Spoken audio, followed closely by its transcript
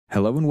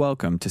Hello and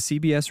welcome to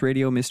CBS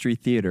Radio Mystery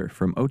Theater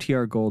from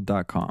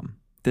OTRGold.com.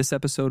 This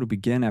episode will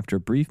begin after a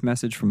brief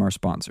message from our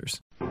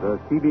sponsors. The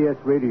CBS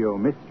Radio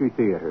Mystery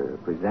Theater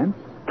presents...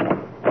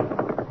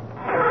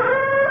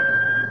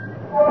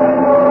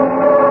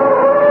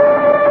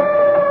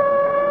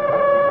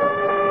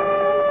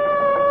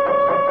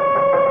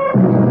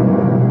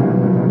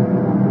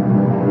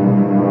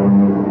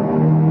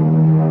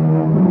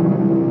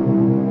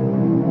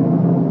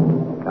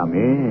 Come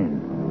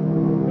in.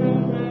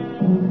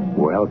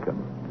 Welcome.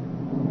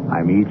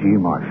 I'm E.G.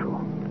 Marshall.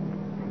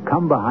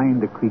 Come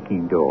behind the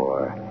creaking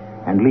door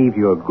and leave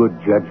your good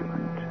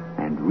judgment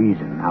and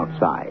reason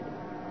outside.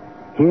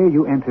 Here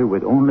you enter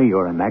with only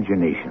your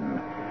imagination,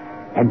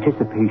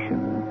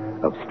 anticipation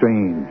of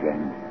strange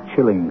and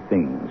chilling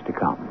things to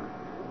come.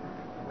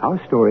 Our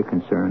story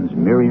concerns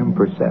Miriam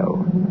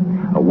Purcell,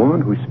 a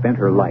woman who spent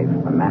her life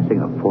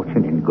amassing a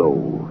fortune in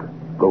gold.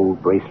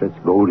 Gold bracelets,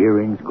 gold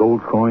earrings,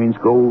 gold coins,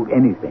 gold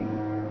anything.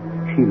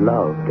 She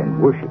loved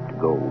and worshipped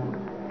gold.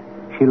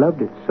 She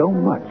loved it so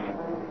much,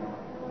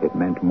 it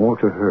meant more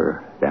to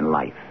her than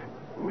life.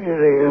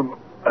 Miriam.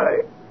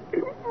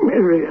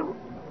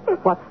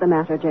 What's the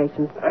matter,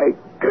 Jason? I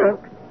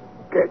can't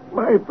get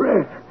my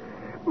breath.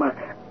 My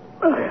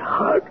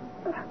heart.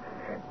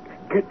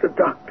 Get the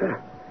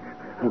doctor.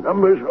 The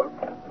number's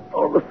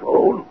on the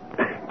phone.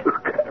 You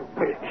can't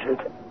miss it.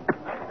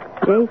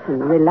 Jason,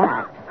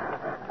 relax.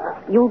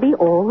 You'll be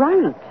all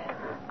right.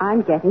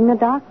 I'm getting the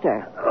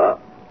doctor.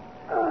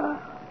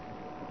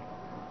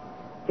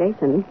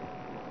 Jason?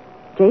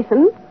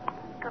 Jason?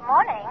 Good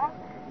morning.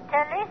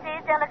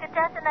 Terlisi,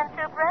 Delicatessen and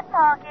Soubrette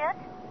Market.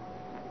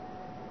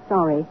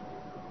 Sorry.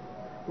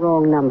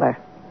 Wrong number.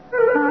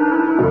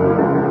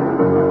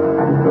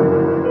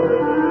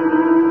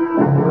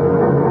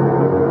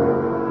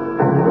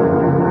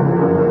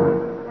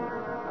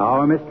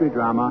 Our mystery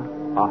drama,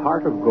 A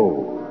Heart of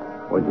Gold,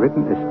 was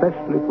written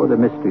especially for the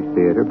Mystery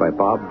Theater by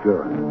Bob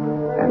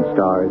Juran and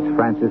stars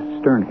Francis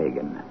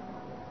Sternhagen.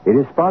 It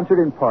is sponsored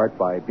in part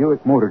by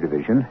Buick Motor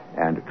Division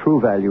and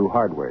True Value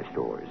Hardware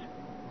Stores.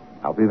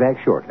 I'll be back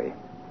shortly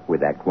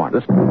with Act One.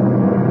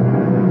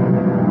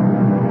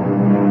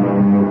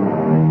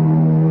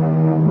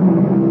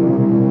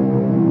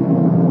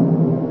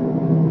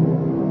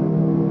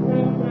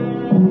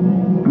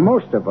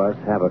 Most of us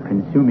have a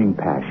consuming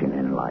passion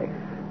in life.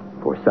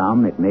 For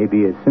some, it may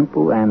be as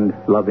simple and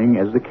loving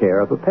as the care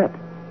of a pet.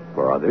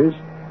 For others,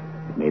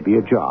 it may be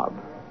a job,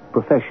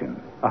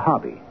 profession, a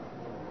hobby.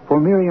 For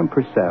Miriam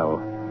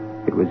Purcell,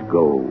 it was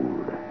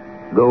gold.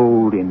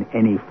 Gold in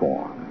any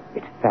form.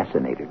 It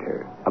fascinated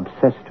her,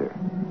 obsessed her,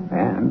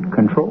 and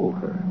controlled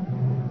her.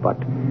 But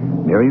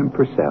Miriam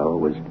Purcell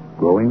was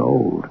growing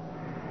old.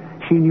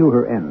 She knew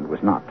her end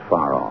was not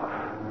far off,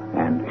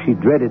 and she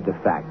dreaded the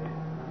fact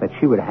that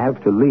she would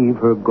have to leave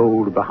her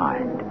gold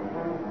behind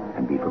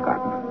and be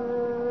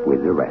forgotten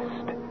with the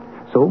rest.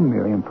 So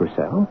Miriam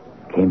Purcell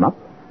came up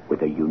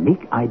with a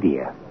unique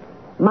idea.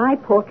 My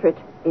portrait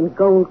in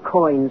gold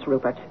coins,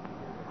 Rupert.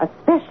 A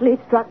specially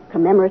struck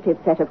commemorative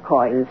set of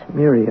coins.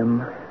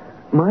 Miriam,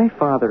 my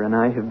father and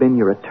I have been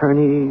your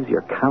attorneys,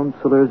 your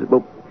counselors,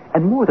 well,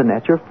 and more than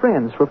that, your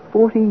friends for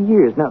 40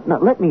 years. Now,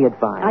 let me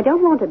advise. I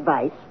don't want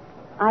advice.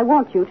 I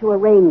want you to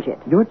arrange it.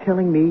 You're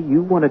telling me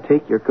you want to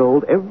take your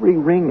gold, every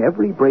ring,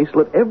 every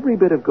bracelet, every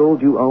bit of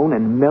gold you own,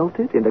 and melt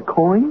it into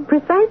coin?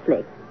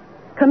 Precisely.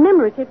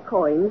 Commemorative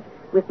coins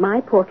with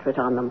my portrait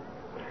on them.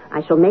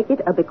 I shall make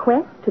it a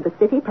bequest to the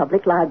City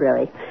Public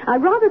Library. I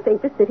rather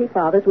think the City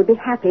Fathers would be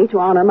happy to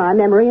honor my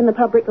memory in the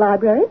public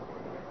library.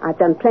 I've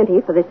done plenty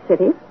for this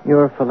city.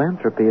 Your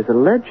philanthropy is a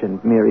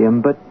legend,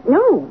 Miriam, but...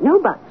 No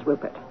buts,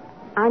 Rupert.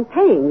 I'm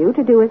paying you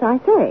to do as I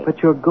say.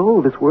 But your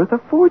gold is worth a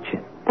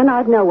fortune. And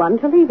I've no one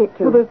to leave it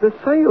to. Well, the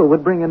sale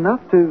would bring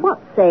enough to... What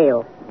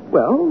sale?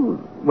 Well,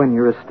 when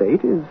your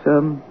estate is,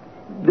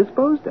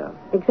 disposed of.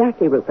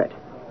 Exactly, Rupert.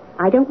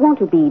 I don't want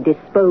to be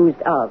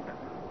disposed of.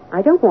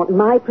 I don't want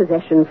my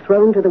possessions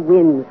thrown to the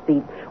winds,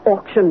 the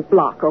auction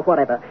block or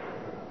whatever.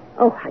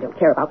 Oh, I don't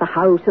care about the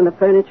house and the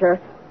furniture.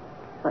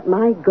 But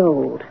my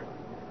gold,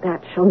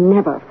 that shall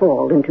never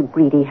fall into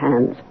greedy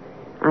hands.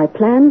 I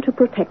plan to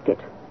protect it.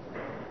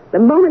 The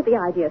moment the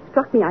idea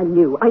struck me, I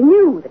knew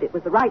that it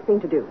was the right thing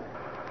to do.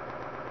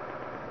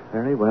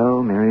 Very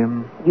well,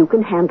 Miriam. You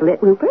can handle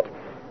it, Rupert.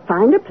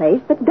 Find a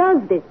place that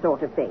does this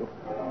sort of thing.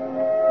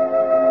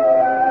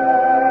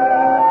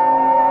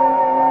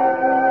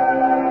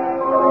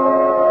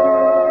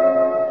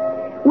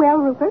 Well,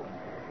 Rupert?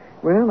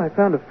 Well, I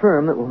found a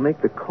firm that will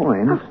make the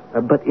coins,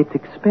 but it's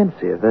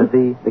expensive.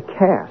 The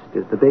cast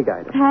is the big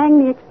item.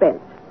 Hang the expense.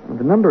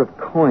 The number of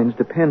coins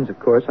depends, of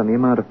course, on the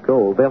amount of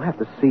gold. They'll have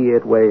to see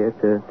it, weigh it.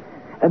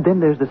 And then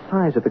there's the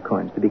size of the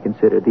coins to be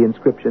considered, the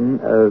inscription,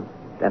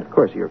 and, of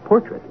course, your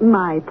portrait.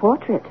 My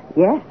portrait,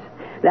 yes.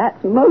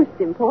 That's most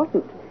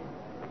important.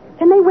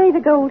 Can they weigh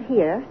the gold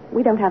here?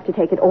 We don't have to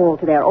take it all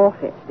to their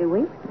office, do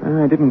we?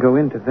 I didn't go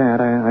into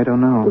that. I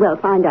don't know. Well,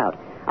 find out.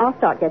 I'll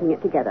start getting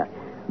it together.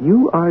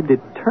 You are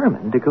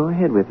determined to go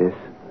ahead with this,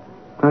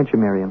 aren't you,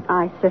 Miriam?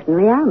 I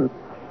certainly am.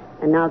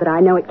 And now that I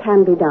know it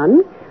can be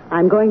done,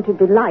 I'm going to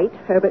delight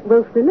Herbert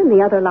Wilson and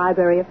the other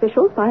library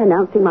officials by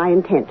announcing my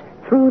intent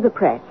through the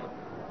press.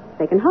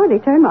 They can hardly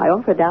turn my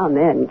offer down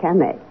then, can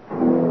they?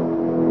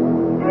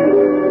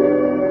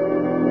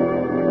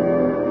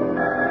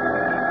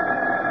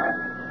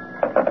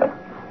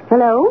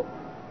 Hello?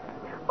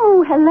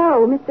 Oh,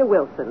 hello, Mr.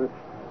 Wilson.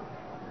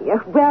 Yeah,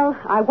 well,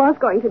 I was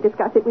going to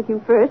discuss it with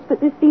you first, but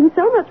this seems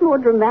so much more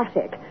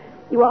dramatic.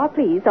 You are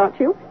pleased, aren't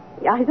you?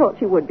 I thought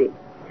you would be.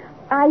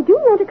 I do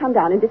want to come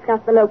down and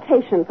discuss the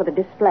location for the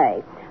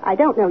display. I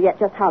don't know yet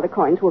just how the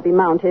coins will be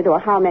mounted or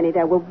how many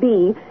there will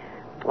be.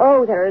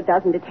 Oh, there are a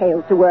dozen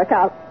details to work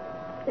out.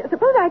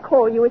 Suppose I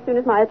call you as soon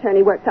as my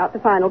attorney works out the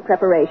final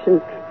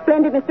preparations.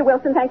 Splendid, Mr.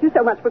 Wilson. Thank you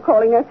so much for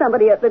calling. There's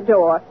somebody at the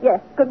door. Yes,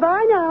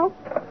 goodbye now.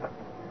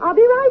 I'll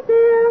be right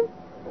there.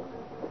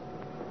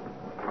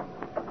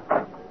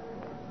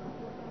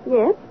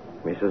 Yes?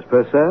 Mrs.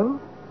 Purcell?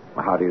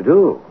 How do you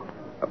do?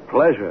 A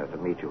pleasure to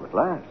meet you at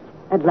last.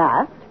 At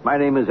last? My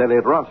name is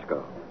Elliot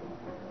Roscoe.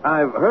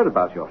 I've heard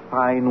about your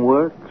fine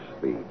works,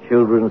 the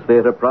Children's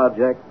Theater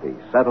Project, the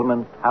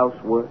Settlement House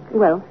work.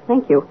 Well,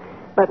 thank you.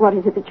 But what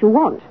is it that you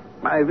want?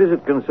 My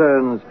visit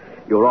concerns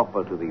your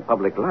offer to the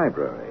public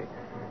library.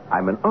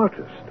 I'm an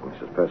artist,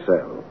 Mrs.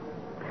 Purcell.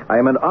 I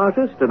am an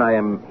artist, and I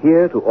am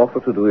here to offer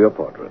to do your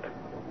portrait.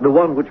 The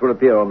one which will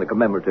appear on the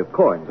commemorative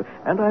coins.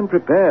 And I'm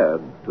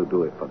prepared to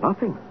do it for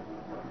nothing.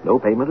 No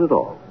payment at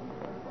all.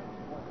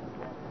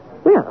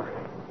 Well,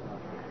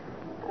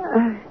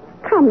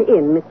 come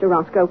in, Mr.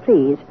 Roscoe,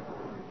 please.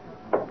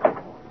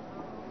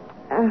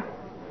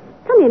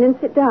 Come in and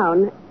sit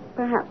down.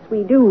 Perhaps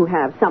we do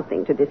have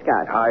something to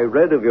discuss. I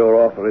read of your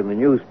offer in the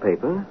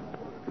newspaper.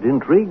 It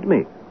intrigued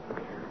me.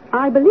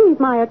 I believe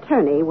my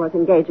attorney was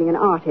engaging an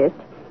artist.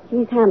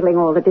 He's handling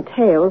all the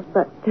details,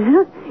 but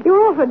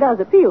your offer does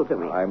appeal to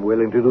me. I'm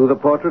willing to do the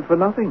portrait for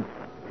nothing.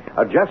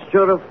 A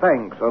gesture of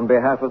thanks on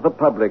behalf of the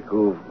public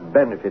who've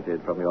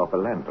benefited from your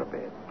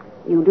philanthropy.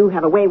 You do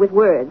have a way with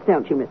words,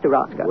 don't you, Mr.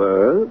 Roscoe?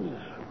 Words,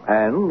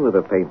 and with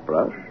a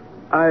paintbrush.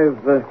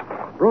 I've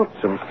brought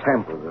some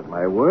samples of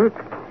my work.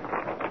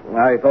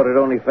 I thought it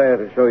only fair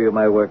to show you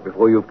my work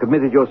before you've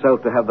committed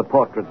yourself to have the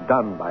portrait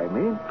done by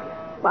me.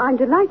 Well, I'm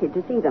delighted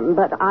to see them,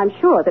 but I'm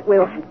sure that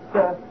we'll...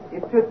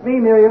 It's just me,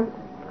 Miriam.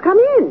 Come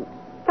in.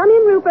 Come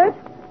in, Rupert.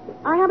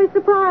 I have a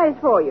surprise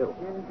for you.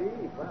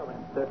 Indeed. Well,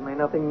 that's certainly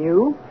nothing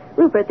new.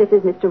 Rupert, this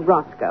is Mr.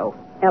 Roscoe,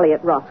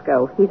 Elliot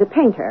Roscoe. He's a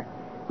painter.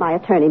 My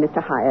attorney,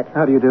 Mr. Hyatt.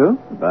 How do you do?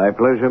 My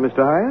pleasure,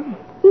 Mr. Hyatt.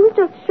 He was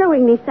just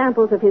showing me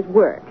samples of his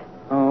work.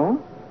 Oh?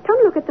 Come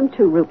look at them,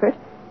 too, Rupert.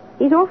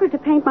 He's offered to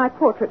paint my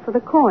portrait for the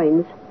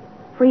coins,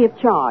 free of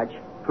charge.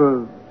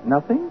 For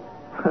nothing?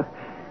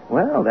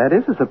 Well, that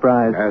is a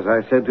surprise. As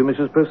I said to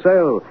Mrs.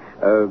 Purcell,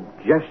 a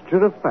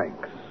gesture of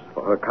thanks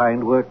for her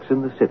kind works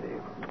in the city.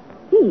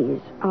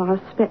 These are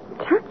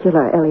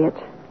spectacular, Elliot.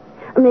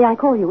 May I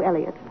call you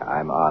Elliot?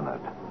 I'm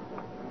honored.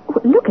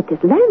 Oh, look at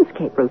this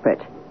landscape,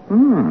 Rupert.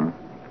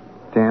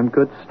 Damn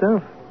good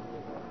stuff.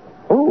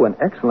 Oh, an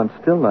excellent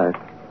still life.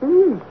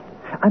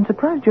 I'm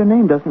surprised your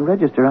name doesn't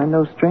register. I'm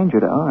no stranger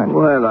to art.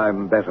 Well,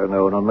 I'm better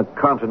known on the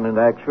continent,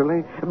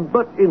 actually,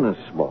 but in a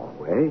small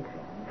way.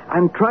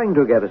 I'm trying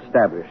to get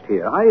established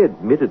here. I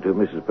admitted to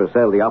Mrs.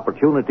 Purcell the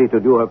opportunity to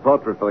do her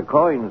portrait for the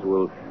coins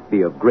will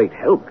be of great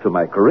help to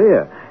my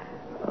career.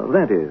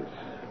 That is,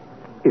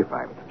 if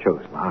I'm the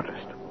chosen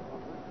artist.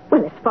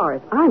 Well, as far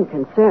as I'm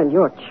concerned,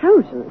 you're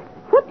chosen.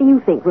 What do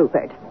you think,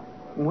 Rupert?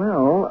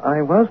 Well,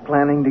 I was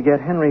planning to get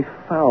Henry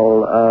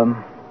Fowle.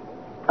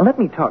 Let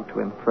me talk to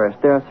him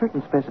first. There are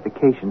certain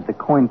specifications the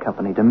coin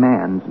company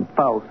demands, and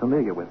Fowle's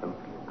familiar with them.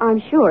 I'm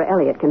sure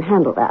Elliot can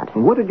handle that.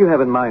 What did you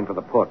have in mind for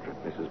the portrait,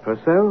 Mrs.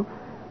 Purcell?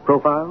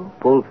 Profile?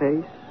 Full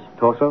face?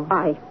 Torso?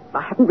 I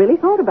haven't really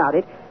thought about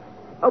it.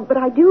 Oh, but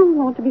I do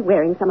want to be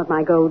wearing some of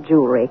my gold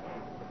jewelry.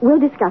 We'll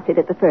discuss it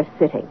at the first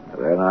sitting.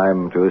 Then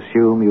I'm to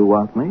assume you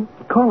want me?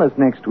 Call us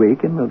next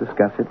week, and we'll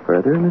discuss it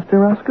further, Mr.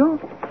 Roscoe.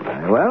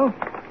 Very well.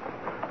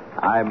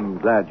 I'm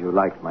glad you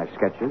liked my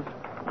sketches.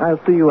 I'll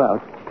see you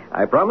out.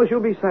 I promise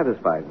you'll be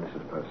satisfied,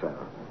 Mrs.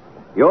 Purcell.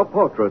 Your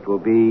portrait will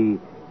be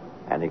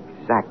an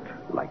exact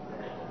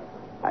likeness,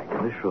 I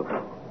can assure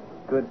you.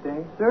 Good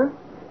day, sir.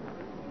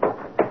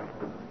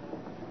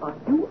 Are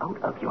you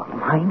out of your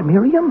mind,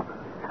 Miriam?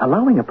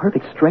 Allowing a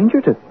perfect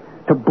stranger to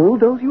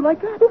bulldoze you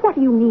like that? What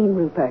do you mean,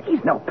 Rupert?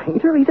 He's no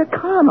painter. He's a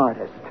con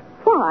artist.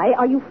 Why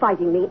are you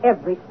fighting me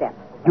every step?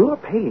 You're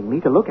paying me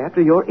to look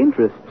after your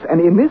interests, and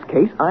in this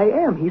case, I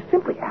am. He's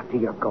simply after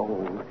your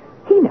gold.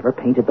 He never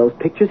painted those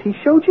pictures he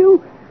showed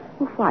you.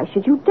 Well, why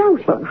should you doubt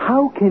him? But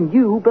how can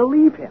you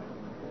believe him?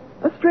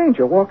 A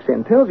stranger walks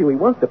in, tells you he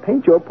wants to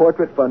paint your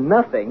portrait for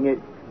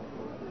nothing.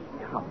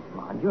 Come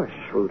on, you're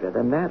shrewder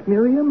than that,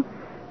 Miriam.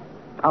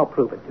 I'll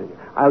prove it to you.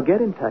 I'll get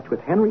in touch with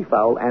Henry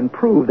Fowle and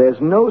prove there's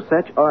no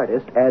such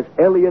artist as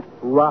Elliot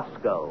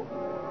Roscoe.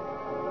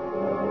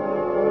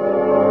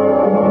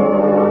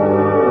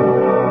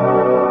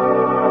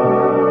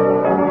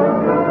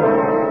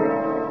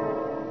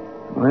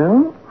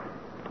 Well,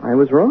 I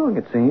was wrong,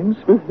 it seems.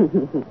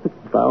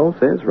 Fowle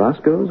says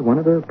Roscoe's one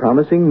of a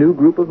promising new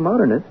group of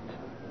modernists.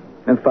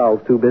 And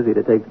Fowl's too busy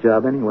to take the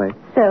job anyway.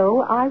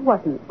 So I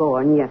wasn't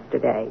born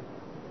yesterday.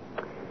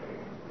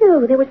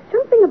 No, there was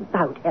something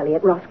about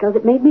Elliot Roscoe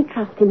that made me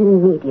trust him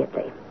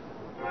immediately.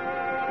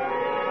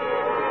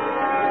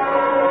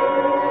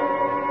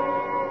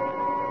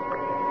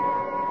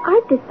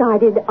 I've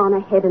decided on a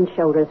head and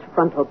shoulders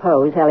frontal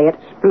pose, Elliot.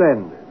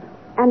 Splendid.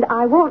 And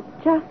I want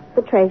just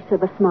the trace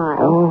of a smile.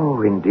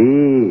 Oh,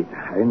 indeed.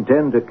 I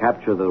intend to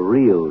capture the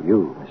real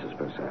you, Mrs.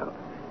 Purcell.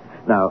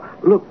 Now,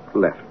 look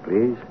left,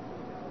 please.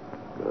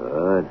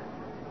 Good.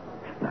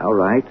 Now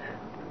right.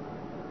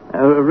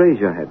 Raise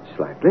your head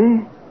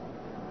slightly.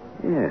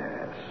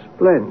 Yes,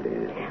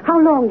 splendid. How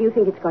long do you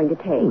think it's going to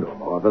take? No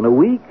more than a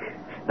week.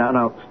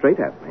 Now, straight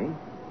at me.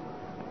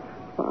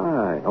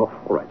 Fine. Oh,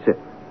 all right, sit.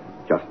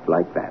 Just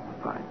like that.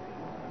 Fine.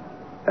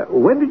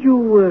 When did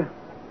you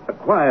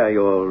acquire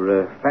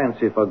your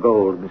fancy for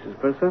gold, Mrs.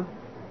 Purcell?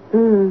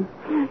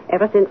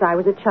 Ever since I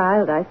was a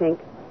child, I think.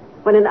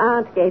 When an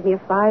aunt gave me a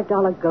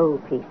 $5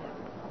 gold piece.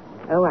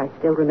 Oh, I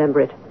still remember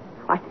it.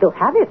 I still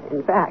have it,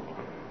 in fact.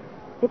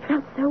 It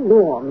felt so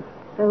warm,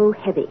 so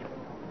heavy,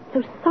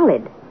 so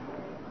solid.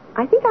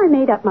 I think I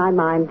made up my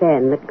mind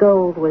then that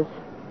gold was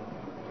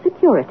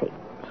security.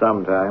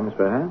 Sometimes,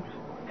 perhaps.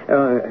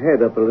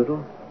 Head up a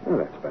little. Oh,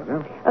 that's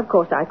better. Of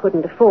course, I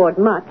couldn't afford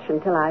much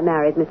until I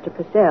married Mr.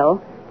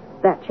 Purcell.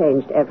 That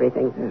changed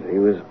everything. Yes, he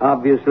was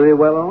obviously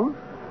well off.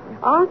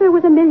 Arthur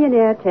was a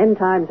millionaire 10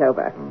 times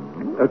over.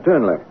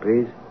 Turn left,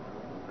 please.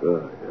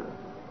 Good.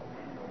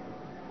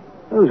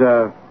 Those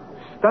are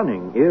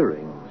stunning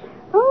earrings.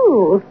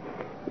 Oh,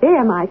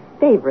 they're my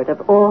favorite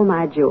of all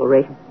my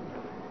jewelry.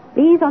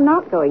 These are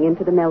not going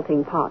into the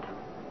melting pot.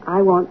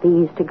 I want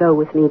these to go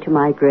with me to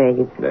my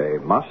grave. They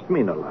must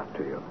mean a lot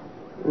to you.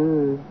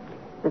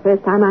 The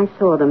first time I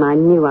saw them, I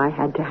knew I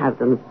had to have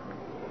them.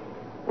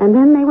 And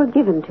then they were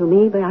given to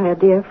me by a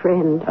dear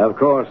friend. Of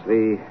course,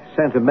 the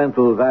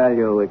sentimental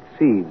value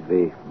exceeds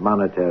the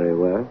monetary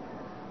worth.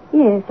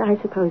 Yes, I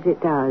suppose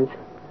it does.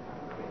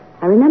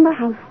 I remember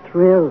how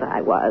thrilled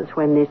I was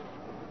when this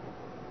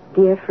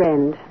dear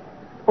friend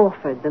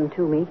offered them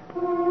to me.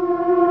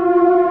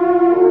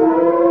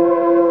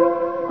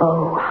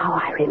 Oh, how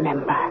I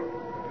remember.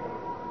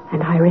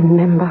 And I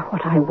remember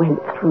what I went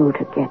through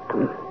to get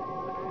them.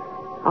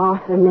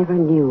 Arthur never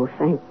knew,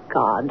 thank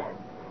God.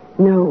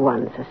 No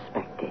one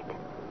suspected.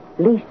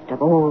 Least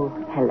of all,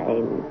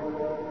 Helene.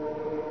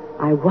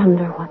 I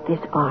wonder what this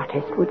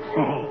artist would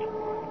say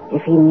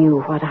if he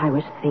knew what I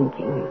was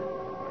thinking.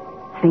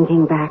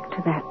 Thinking back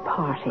to that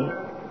party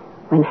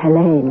when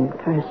Helene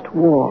first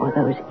wore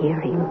those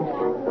earrings.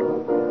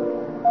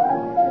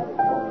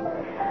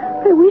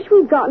 I wish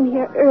we'd gotten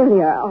here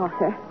earlier,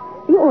 Arthur.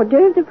 The hors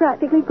d'oeuvres are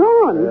practically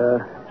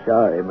gone.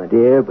 Sorry, my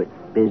dear, but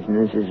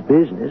business is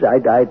business.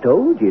 I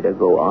told you to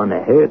go on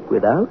ahead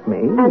without me.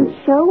 And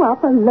show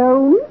up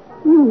alone?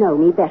 You know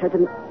me better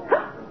than...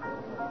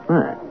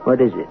 What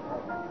is it?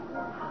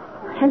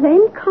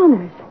 Helene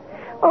Connors.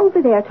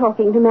 Over there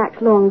talking to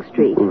Max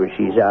Longstreet. Well,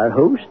 she's our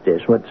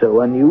hostess. What's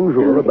so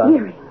unusual about...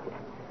 Earrings.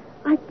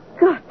 I've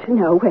got to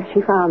know where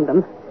she found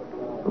them.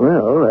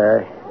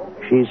 Well,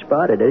 she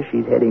spotted us.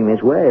 She's heading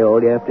this way.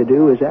 All you have to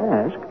do is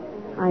ask.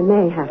 I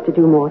may have to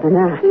do more than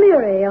that.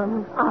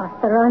 Miriam,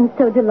 Arthur, I'm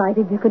so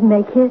delighted you could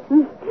make it.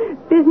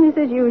 Business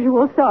as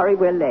usual. Sorry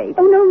we're late.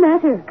 Oh, no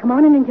matter. Come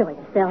on and enjoy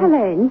yourself.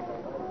 Helene,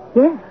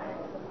 Yes.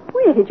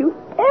 where did you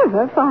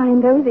ever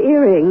find those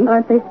earrings?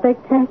 Aren't they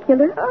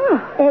spectacular? Oh,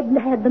 Ed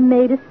had them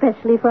made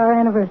especially for our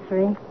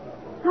anniversary.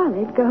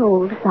 solid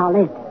gold.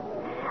 Solid.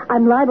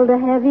 I'm liable to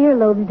have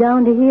earlobes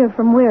down to here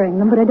from wearing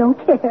them, but I don't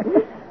care.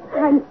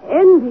 I'm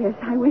envious.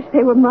 I wish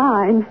they were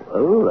mine.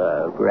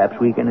 Well, perhaps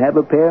we can have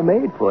a pair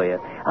made for you.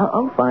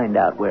 I'll find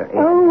out where Ed...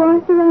 Oh,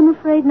 Arthur, I'm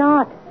afraid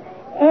not.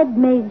 Ed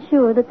made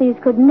sure that these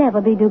could never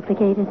be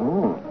duplicated.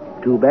 Oh,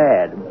 too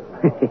bad.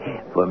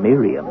 For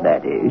Miriam,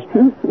 that is.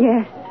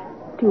 Yes,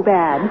 too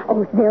bad.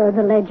 Oh, there are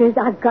the ledgers.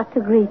 I've got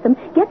to greet them.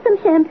 Get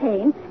some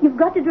champagne. You've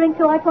got to drink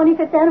to our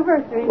 25th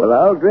anniversary. Well,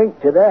 I'll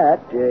drink to that.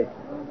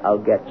 I'll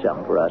get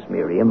some for us,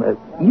 Miriam.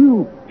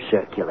 You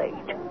circulate.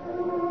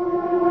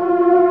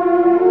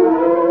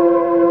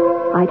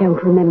 I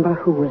don't remember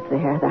who was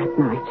there that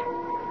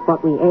night,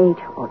 what we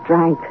ate or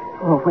drank,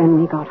 or when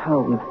we got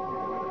home.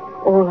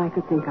 All I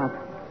could think of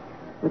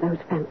were those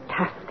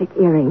fantastic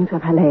earrings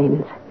of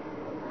Helene's.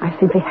 I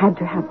simply had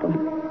to have them.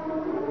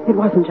 It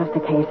wasn't just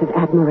a case of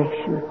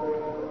admiration.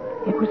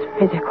 It was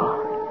physical.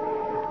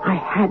 I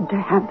had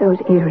to have those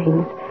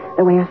earrings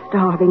the way a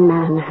starving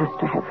man has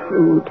to have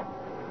food.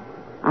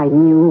 I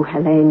knew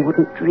Helene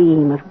wouldn't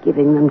dream of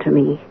giving them to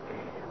me,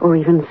 or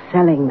even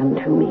selling them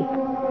to me.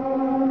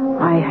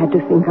 I had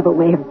to think of a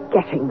way of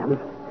getting them,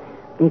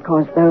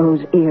 because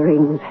those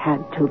earrings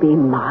had to be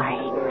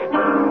mine.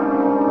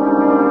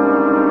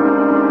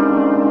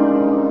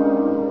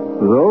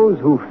 Those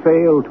who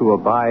fail to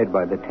abide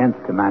by the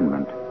 10th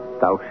commandment,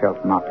 thou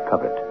shalt not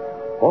covet,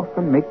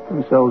 often make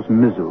themselves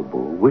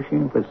miserable,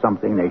 wishing for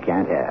something they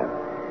can't have.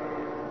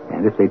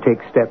 And if they take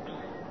steps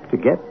to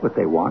get what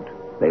they want,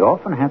 they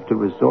often have to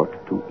resort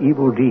to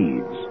evil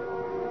deeds.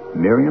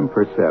 Miriam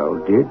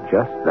Purcell did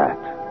just that.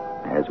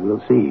 as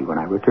we'll see when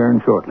I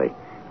return shortly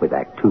with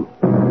Act Two.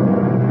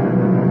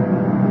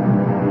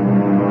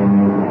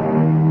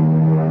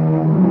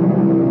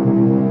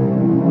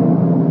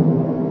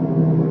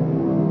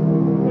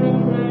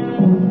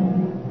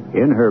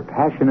 In her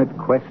passionate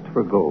quest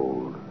for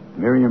gold,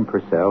 Miriam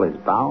Purcell is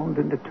bound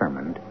and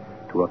determined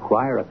to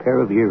acquire a pair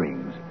of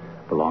earrings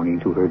belonging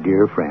to her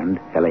dear friend,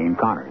 Helene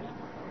Connors.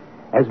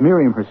 As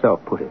Miriam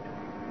herself put it,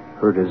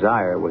 her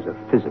desire was a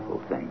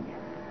physical thing.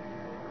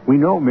 We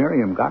know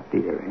Miriam got the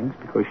earrings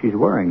because she's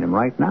wearing them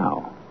right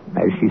now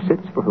as she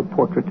sits for her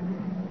portrait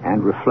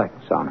and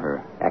reflects on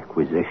her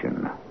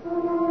acquisition.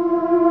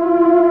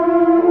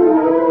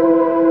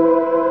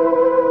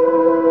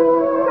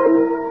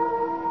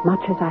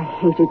 Much as I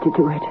hated to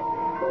do it,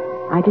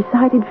 I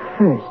decided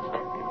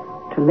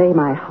first to lay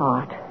my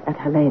heart at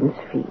Helene's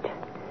feet.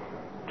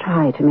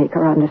 Try to make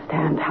her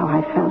understand how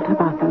I felt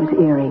about those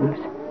earrings.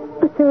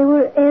 But they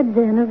were Ed's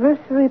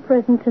anniversary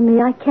present to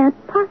me. I can't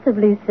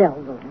possibly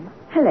sell them.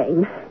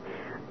 Helene,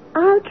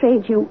 I'll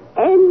trade you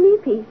any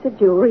piece of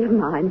jewelry of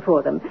mine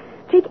for them.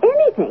 Take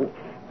anything.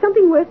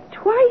 Something worth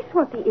twice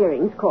what the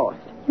earrings cost.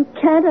 You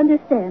can't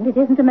understand. It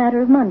isn't a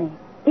matter of money.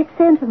 It's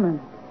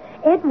sentiment.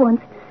 Ed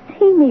wants to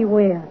see me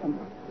wear them.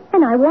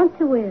 And I want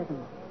to wear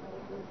them.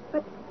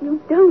 But you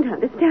don't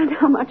understand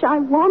how much I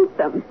want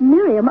them.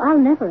 Miriam, I'll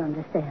never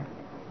understand.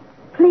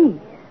 Please,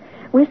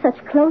 we're such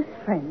close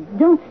friends.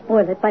 Don't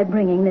spoil it by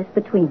bringing this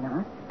between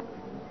us.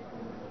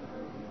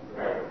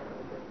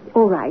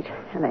 All right,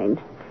 Helene.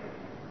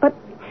 But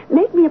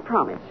make me a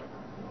promise.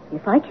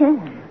 If I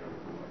can.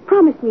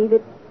 Promise me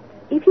that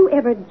if you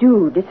ever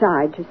do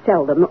decide to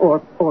sell them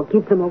or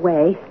give them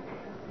away,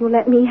 you'll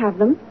let me have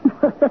them.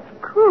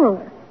 Of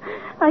course.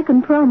 I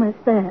can promise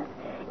that.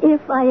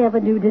 If I ever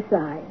do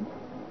decide.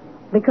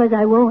 Because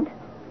I won't.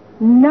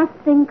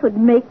 Nothing could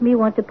make me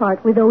want to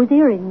part with those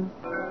earrings.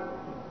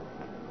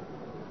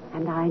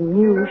 And I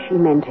knew she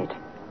meant it.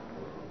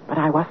 But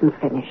I wasn't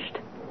finished.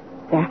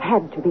 There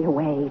had to be a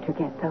way to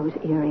get those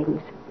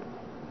earrings.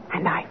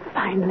 And I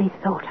finally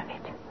thought of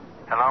it.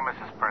 Hello,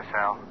 Mrs.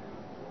 Purcell.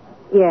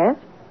 Yes?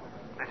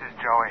 This is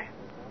Joey.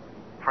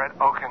 Fred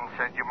Oaken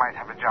said you might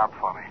have a job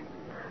for me.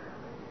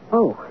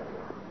 Oh,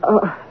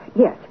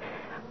 yes.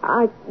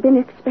 I've been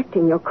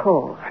expecting your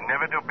call. I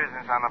never do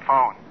business on the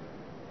phone.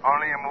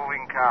 Only in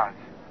moving cars.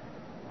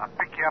 I'll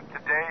pick you up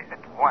today at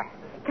 1.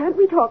 Can't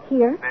we talk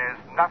here? There's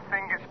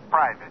nothing as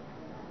private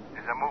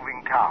as a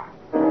moving car.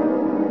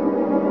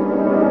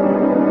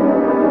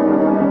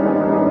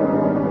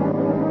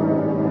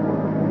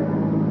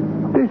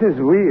 This is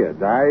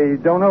weird. I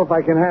don't know if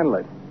I can handle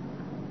it.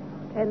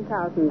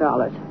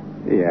 $10,000.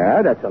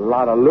 Yeah, that's a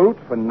lot of loot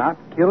for not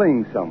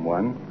killing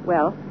someone.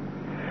 Well,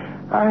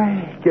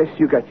 I guess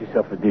you got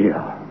yourself a deal.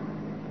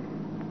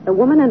 a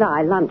woman and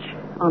I lunch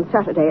on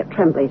Saturday at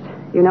Trembley's.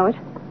 You know it?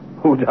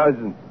 Who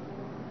doesn't?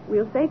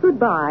 We'll say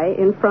goodbye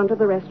in front of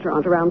the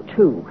restaurant around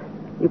 2.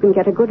 You can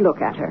get a good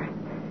look at her.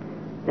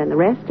 Then the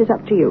rest is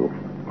up to you.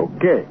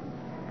 Okay.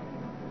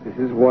 This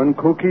is one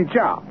cookie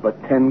job,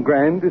 but 10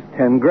 grand is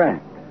 10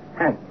 grand.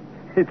 And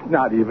it's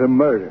not even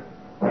murder.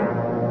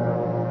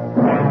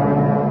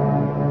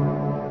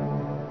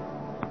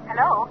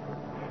 Hello?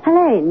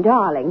 Helene,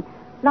 darling.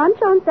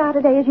 Lunch on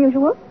Saturday as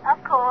usual?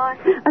 Of course.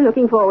 I'm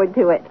looking forward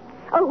to it.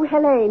 Oh,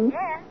 Helene.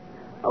 Yes?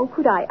 Oh,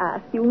 could I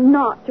ask you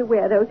not to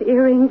wear those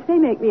earrings? They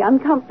make me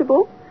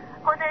uncomfortable.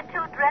 Oh, they're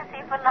too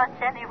dressy for lunch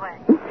anyway.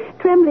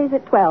 Trembley's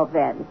at 12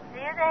 then.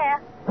 See you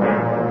there.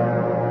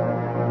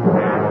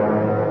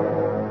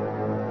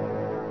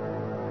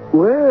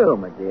 Well,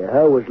 my dear,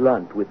 how was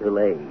lunch with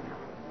Helene?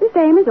 The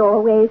same as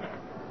always.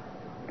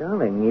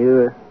 Darling,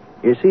 you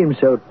seem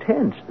so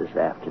tense this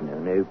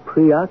afternoon. You're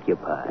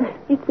preoccupied.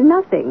 It's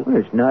nothing. Well,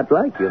 it's not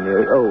like you,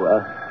 Mary.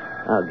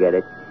 I'll get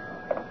it.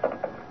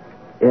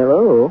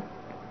 Hello?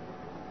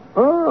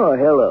 Oh,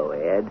 hello,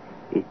 Ed.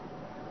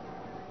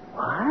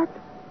 What?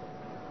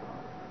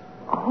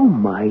 Oh,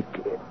 my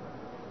dear.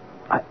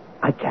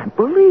 I can't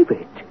believe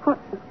it.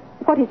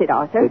 What is it,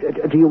 Arthur?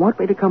 Do you want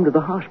me to come to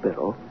the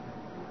hospital?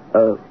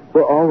 Well,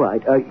 all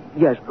right.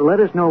 Yes,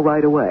 let us know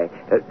right away.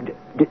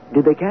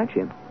 Did they catch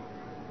him?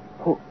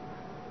 Oh.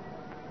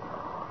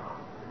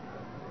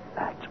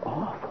 That's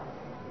awful.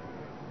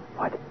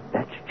 Why,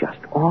 that's just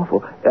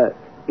awful.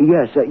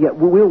 Yes,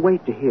 we'll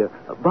wait to hear.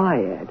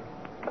 Bye, Ed.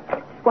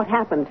 What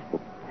happened?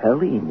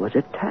 Helene was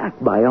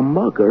attacked by a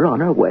mugger on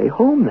her way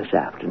home this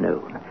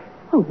afternoon.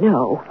 Oh,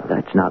 no.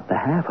 That's not the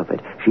half of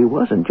it. She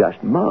wasn't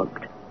just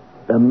mugged.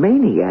 The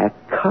maniac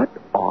cut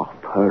off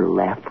her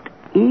left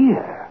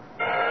ear.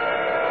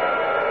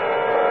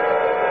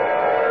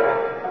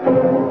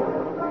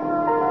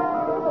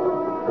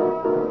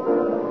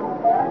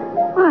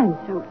 I'm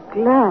so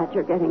glad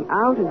you're getting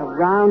out and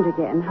around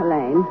again,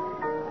 Helene.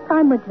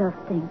 I'm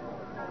adjusting.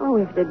 Oh,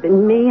 if it had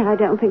been me, I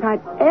don't think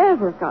I'd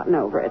ever have gotten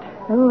over it.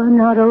 Oh, I'm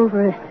not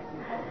over it.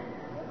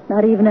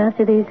 Not even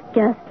after these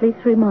ghastly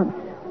 3 months.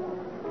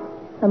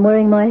 I'm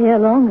wearing my hair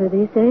longer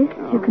these days,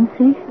 as you can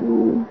see.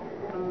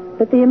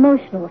 But the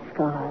emotional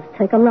scars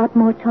take a lot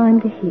more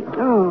time to heal.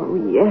 Oh,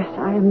 yes,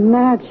 I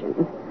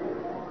imagine.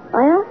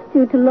 I asked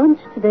you to lunch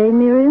today,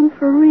 Miriam,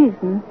 for a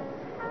reason.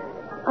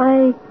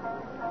 I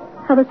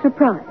have a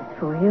surprise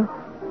for you.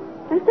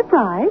 A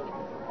surprise?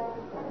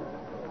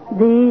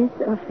 These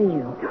are for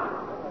you.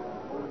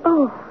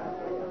 Oh,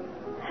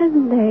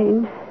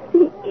 Helene,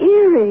 the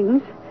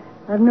earrings.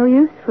 I've no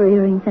use for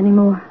earrings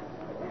anymore.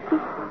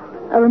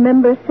 I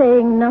remember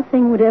saying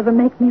nothing would ever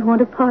make me want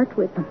to part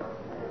with them.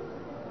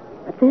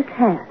 But this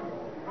has.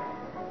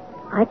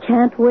 I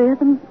can't wear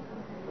them,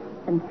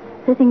 and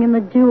sitting in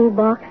the jewel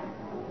box,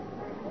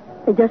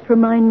 they just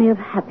remind me of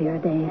happier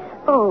days.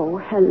 Oh,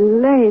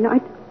 Helene, I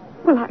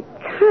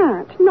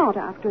can't. Not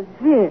after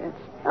this.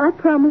 I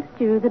promised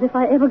you that if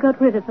I ever got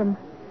rid of them,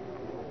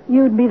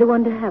 you'd be the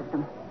one to have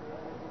them.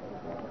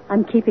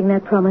 I'm keeping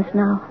that promise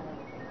now.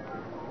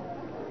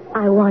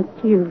 I want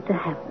you to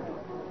have them.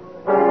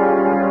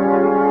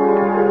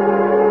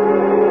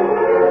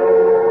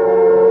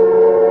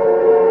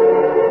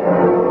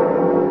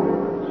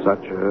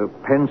 Such a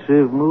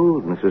pensive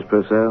mood, Mrs.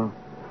 Purcell.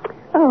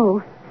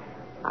 Oh,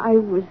 I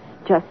was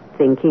just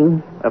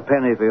thinking. A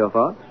penny for your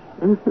thoughts?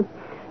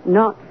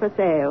 Not for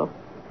sale.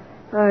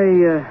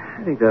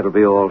 I think that'll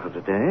be all for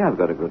today. I've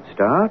got a good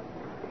start.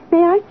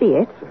 May I see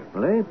it?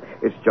 Certainly.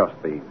 It's just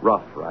the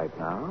rough right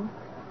now.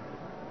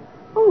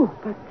 Oh,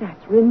 but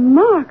that's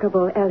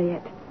remarkable,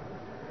 Elliot.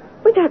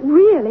 But that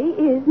really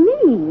is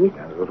me.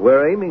 That's what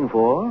we're aiming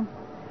for.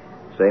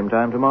 Same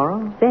time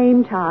tomorrow?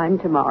 Same time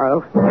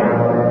tomorrow.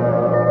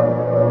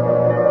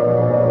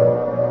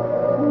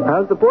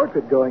 How's the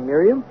portrait going,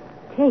 Miriam?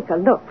 Take a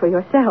look for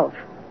yourself.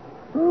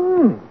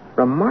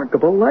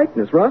 Remarkable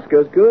likeness.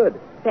 Roscoe's good.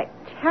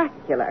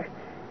 Spectacular.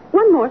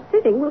 One more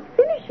sitting will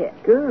finish it.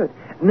 Good.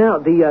 Now,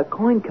 the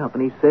coin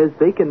company says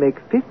they can make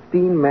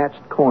 15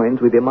 matched coins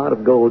with the amount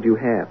of gold you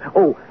have.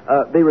 Oh,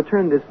 they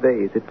returned this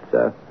vase.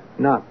 It's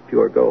not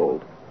pure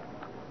gold.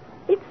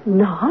 It's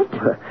not?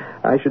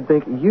 I should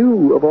think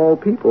you, of all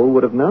people,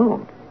 would have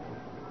known.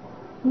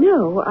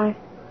 No,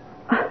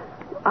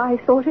 I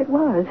thought it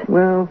was.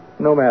 Well,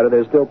 no matter.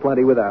 There's still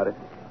plenty without it.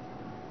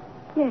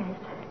 Yes.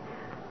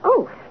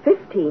 Oh,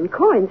 15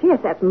 coins. Yes,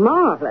 that's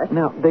marvelous.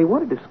 Now, they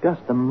want to discuss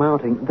the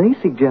mounting. They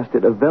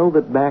suggested a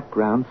velvet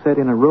background set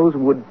in a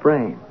rosewood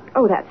frame.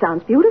 Oh, that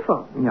sounds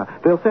beautiful. Yeah,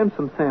 they'll send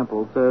some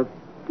samples.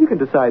 You can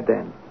decide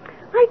then.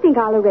 I think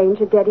I'll arrange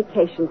a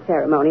dedication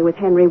ceremony with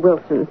Henry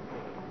Wilson.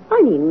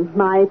 I mean,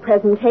 my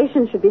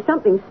presentation should be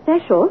something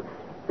special.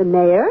 The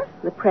mayor,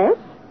 the press,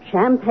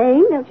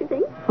 champagne, don't you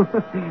think?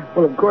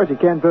 Well, of course, you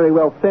can't very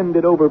well send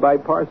it over by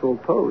parcel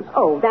post.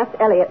 Oh, that's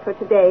Elliot for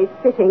today's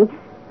sitting.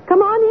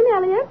 Come on in,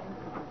 Elliot.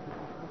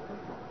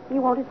 You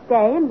want to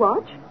stay and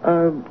watch?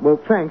 Well,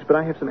 thanks, but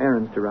I have some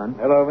errands to run.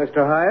 Hello,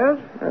 Mr. Hyatt.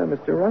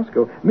 Mr.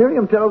 Roscoe.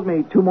 Miriam tells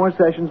me 2 more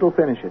sessions will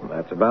finish it.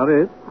 That's about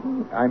it.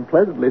 I'm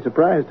pleasantly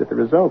surprised at the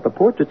result. The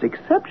portrait's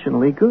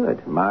exceptionally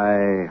good.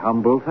 My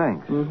humble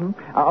thanks. Mm-hmm.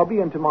 I'll be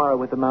in tomorrow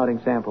with the mounting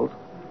samples.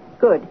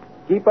 Good.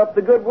 Keep up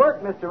the good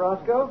work, Mr.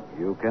 Roscoe.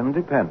 You can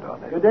depend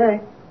on it. Good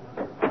day.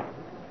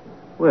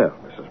 Well,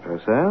 Mrs.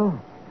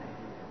 Purcell,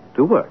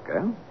 to work,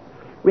 eh?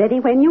 Ready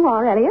when you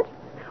are, Elliot.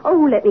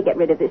 Oh, let me get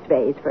rid of this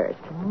vase first.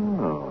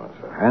 Oh,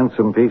 it's a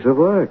handsome piece of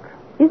work.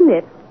 Isn't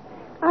it?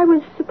 I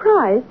was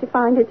surprised to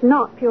find it's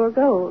not pure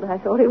gold. I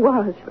thought it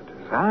was. The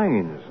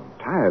design is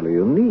entirely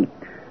unique.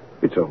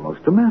 It's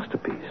almost a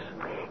masterpiece.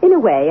 In a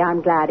way,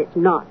 I'm glad it's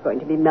not going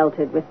to be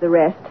melted with the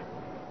rest.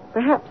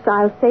 Perhaps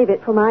I'll save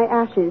it for my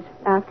ashes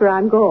after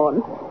I'm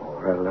gone.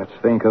 Oh, well, let's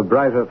think of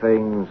brighter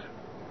things.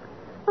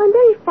 I'm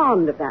very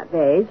fond of that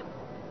vase.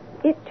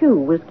 It, too,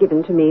 was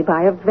given to me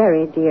by a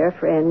very dear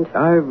friend.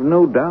 I've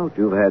no doubt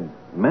you've had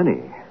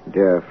many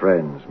dear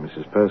friends,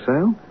 Mrs.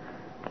 Purcell.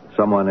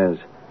 Someone as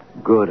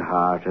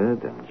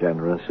good-hearted and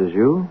generous as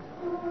you.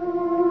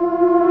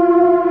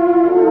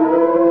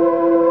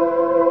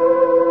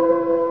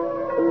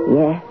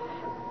 Yes,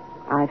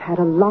 I've had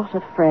a lot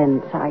of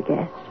friends, I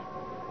guess.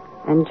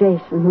 And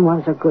Jason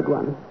was a good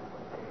one.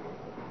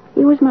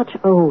 He was much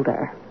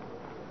older.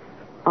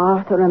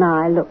 Arthur and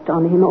I looked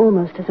on him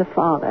almost as a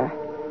father.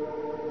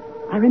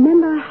 I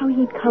remember how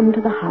he'd come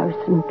to the house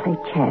and play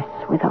chess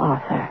with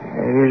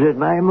Arthur. Is it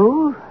my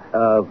move?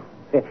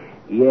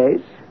 Yes.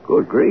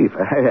 Good grief.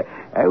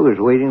 I was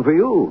waiting for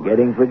you.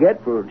 Getting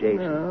forgetful,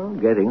 Jason. Oh,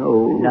 getting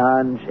old.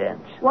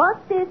 Nonsense.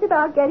 What's this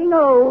about getting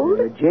old?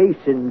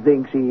 Jason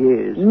thinks he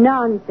is.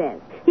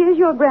 Nonsense. Here's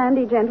your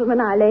brandy, gentlemen.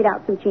 I laid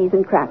out some cheese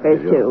and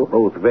crackers, You're too.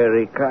 both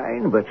very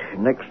kind, but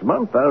next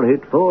month I'll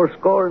hit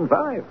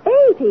 85.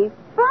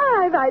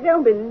 85? I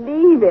don't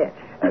believe it.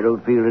 I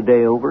don't feel a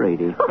day over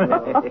 80.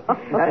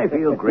 I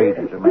feel great,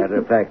 as a matter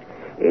of fact.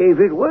 If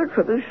it weren't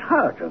for this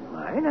heart of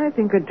mine, I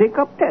think I'd take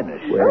up tennis.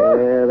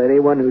 Well,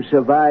 anyone who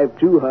survived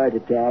 2 heart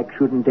attacks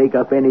shouldn't take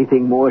up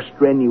anything more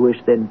strenuous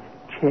than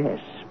chess.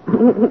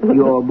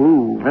 Your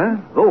move. Huh?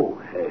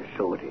 Oh,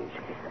 so it is.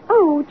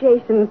 Oh,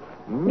 Jason,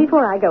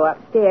 before I go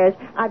upstairs,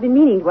 I've been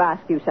meaning to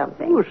ask you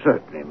something. Oh,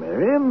 certainly,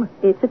 Miriam.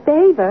 It's a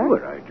favor.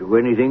 Would I do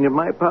anything in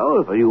my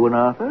power for you and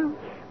Arthur?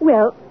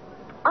 Well,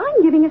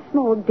 I'm giving a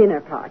small dinner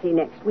party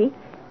next week,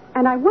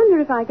 and I wonder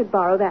if I could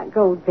borrow that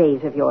gold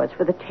vase of yours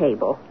for the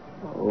table.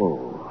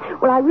 Oh,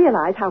 Well, I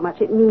realize how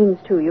much it means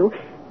to you,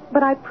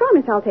 but I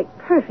promise I'll take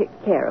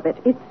perfect care of it.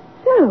 It's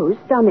so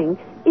stunning.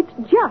 It's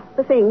just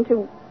the thing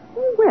to,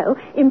 well,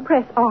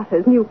 impress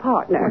Arthur's new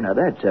partner. Well, now,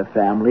 that's a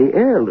family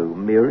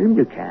heirloom, Miriam.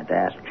 You can't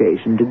ask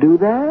Jason to do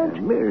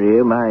that.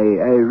 Miriam, I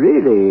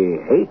really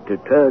hate to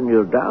turn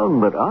you down,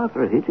 but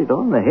Arthur hit it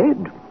on the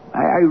head.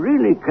 I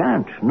really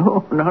can't.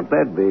 No, not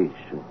that vase.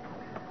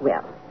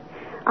 Well,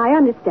 I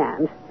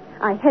understand.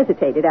 I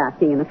hesitated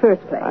asking in the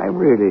first place. I'm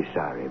really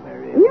sorry,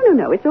 Miriam.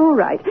 No, it's all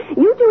right.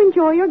 You two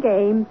enjoy your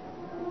game.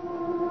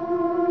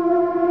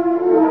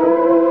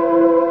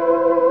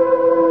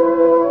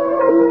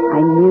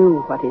 I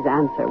knew what his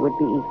answer would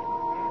be,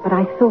 but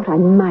I thought I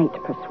might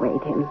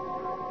persuade him.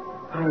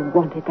 I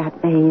wanted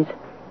that vase,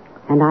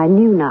 and I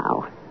knew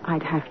now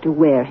I'd have to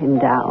wear him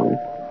down.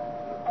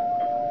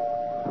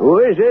 Who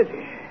is it?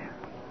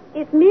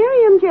 It's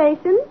Miriam,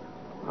 Jason.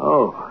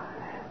 Oh.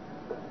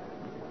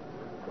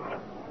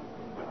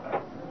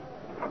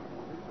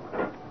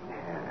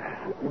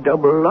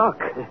 Double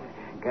lock.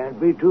 Can't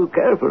be too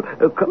careful.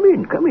 Come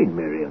in,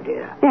 Miriam,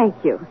 dear.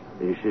 Thank you.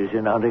 This is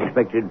an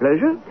unexpected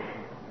pleasure.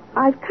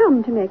 I've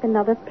come to make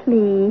another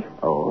plea.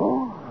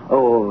 Oh?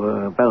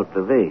 About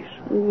the vase.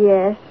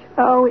 Yes.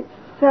 Oh, it's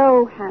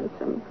so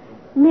handsome.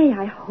 May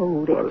I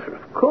hold it? Well,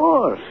 of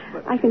course.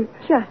 But I can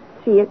just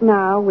see it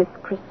now with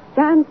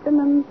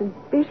chrysanthemums and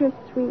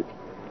bittersweet.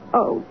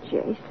 Oh,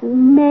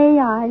 Jason, may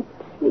I,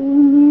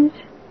 please?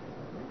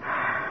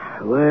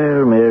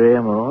 Well,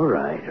 Miriam, all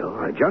right.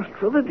 Just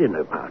for the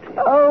dinner party.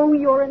 Oh,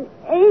 you're an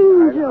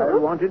angel. I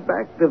want it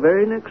back the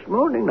very next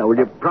morning. Now, will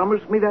you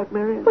promise me that,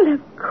 Miriam? Well,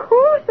 of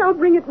course I'll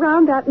bring it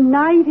round that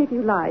night if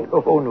you like.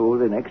 Oh, no,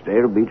 the next day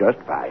it'll be just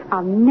fine.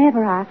 I'll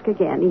never ask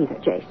again either,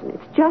 Jason.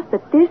 It's just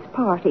that this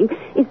party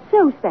is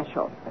so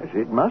special. As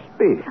it must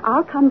be.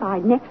 I'll come by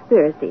next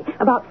Thursday,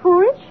 about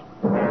 4-ish.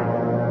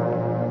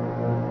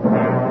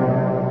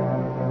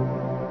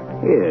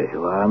 Here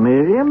you are,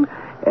 Miriam.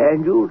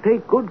 And you'll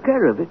take good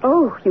care of it.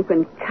 Oh, you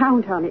can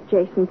count on it,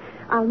 Jason.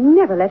 I'll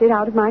never let it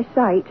out of my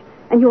sight.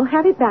 And you'll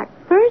have it back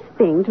first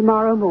thing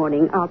tomorrow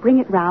morning. I'll bring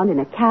it round in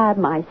a cab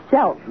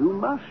myself. You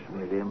must,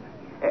 Miriam.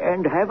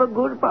 And have a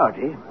good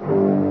party.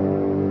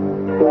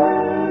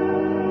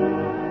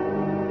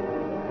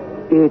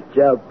 It's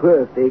a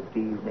perfect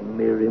evening,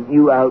 Miriam.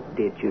 You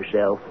outdid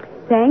yourself.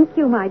 Thank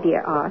you, my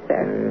dear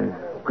Arthur.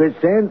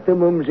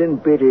 Chrysanthemums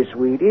and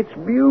bittersweet. It's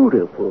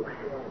beautiful.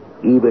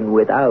 Even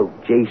without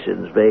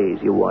Jason's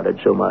vase you wanted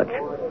so much.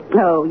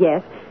 Oh,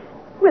 yes.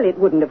 Well, it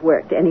wouldn't have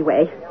worked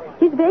anyway.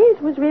 His vase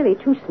was really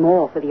too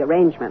small for the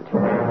arrangement.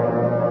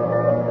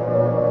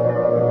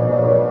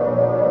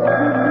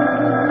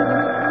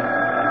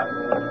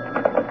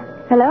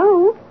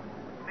 Hello?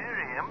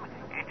 Miriam,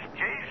 it's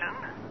Jason.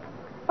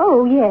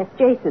 Oh, yes,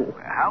 Jason.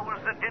 How was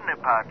the dinner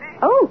party?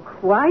 Oh,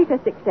 quite a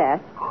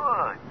success.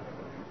 Good.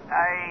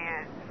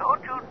 I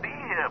thought you'd be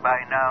here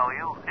by now.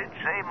 You did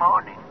say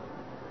morning.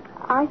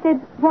 I said,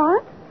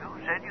 what? You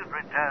said you'd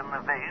return the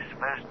vase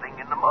first thing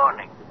in the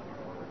morning.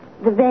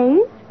 The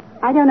vase?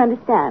 I don't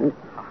understand.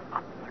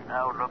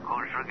 Now look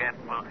who's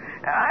forgetful.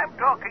 I'm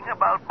talking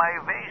about my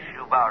vase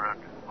you borrowed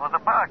for the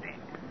party.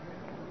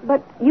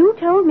 But you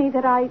told me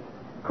that I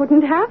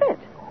couldn't have it.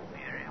 Oh,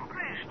 Miriam,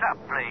 please stop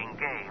playing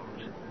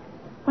games.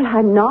 Well,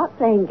 I'm not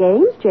playing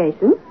games,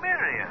 Jason.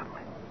 Miriam,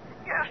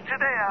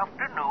 yesterday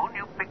afternoon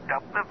you picked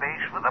up the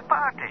vase for the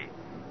party.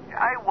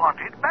 I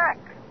want it back.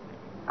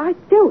 I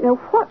don't know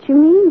what you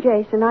mean,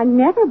 Jason. I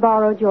never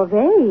borrowed your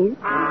vase.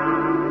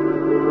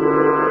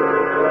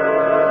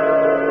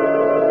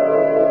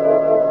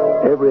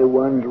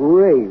 Everyone's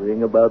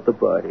raving about the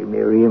party,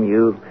 Miriam.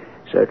 You've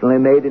certainly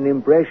made an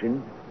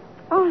impression.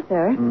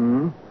 Arthur,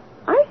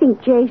 I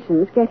think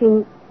Jason's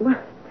getting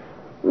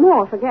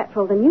more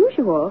forgetful than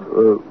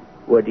usual.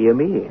 What do you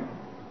mean?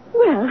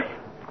 Well,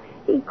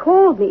 he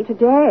called me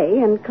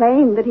today and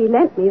claimed that he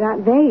lent me that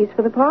vase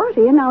for the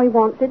party, and now he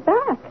wants it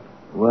back.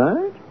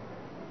 What?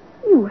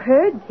 You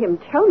heard him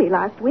tell me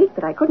last week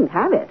that I couldn't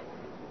have it.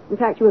 In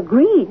fact, you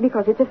agreed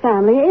because it's a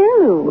family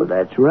heirloom. Well,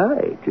 that's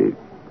right.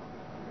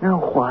 Now,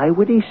 why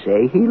would he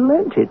say he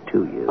lent it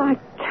to you? I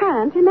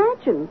can't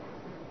imagine.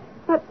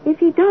 But if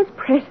he does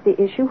press the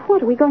issue,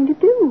 what are we going to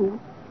do?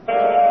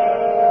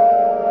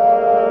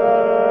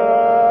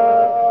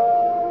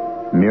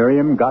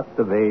 Miriam got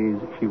the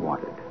vase she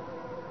wanted,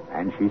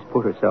 and she's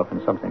put herself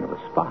in something of a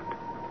spot.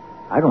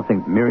 I don't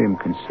think Miriam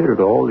considered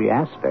all the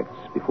aspects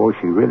before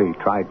she really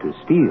tried to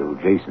steal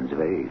Jason's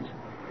vase.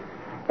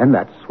 And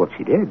that's what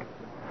she did.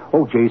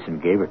 Oh, Jason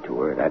gave it to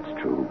her,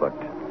 that's true, but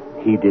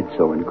he did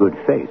so in good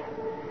faith.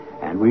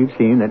 And we've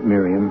seen that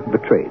Miriam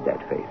betrayed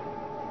that faith.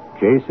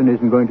 Jason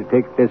isn't going to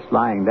take this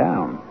lying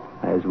down,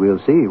 as we'll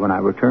see when I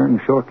return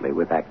shortly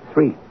with Act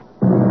 3.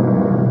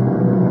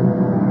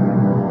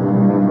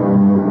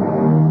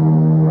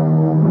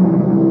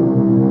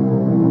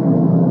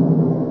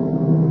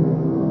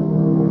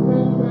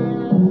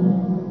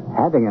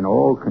 Having an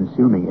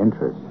all-consuming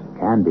interest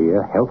can be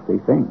a healthy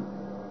thing,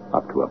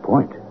 up to a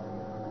point.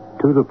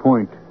 To the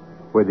point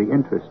where the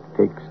interest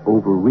takes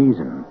over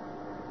reason,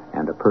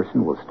 and a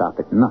person will stop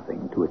at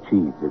nothing to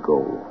achieve the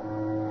goal.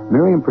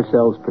 Miriam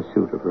Purcell's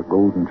pursuit of her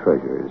golden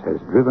treasures has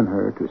driven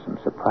her to some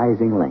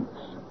surprising lengths.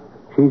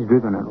 She's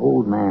driven an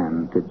old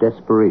man to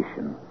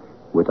desperation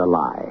with a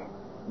lie.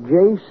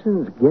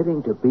 Jason's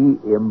getting to be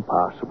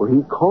impossible.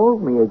 He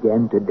called me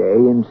again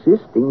today,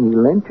 insisting he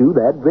lent you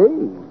that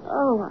vase.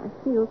 Oh, I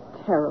feel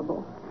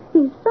terrible.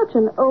 He's such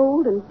an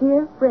old and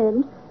dear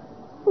friend.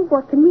 Well,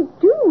 what can we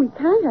do? We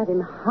can't have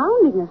him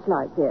hounding us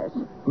like this.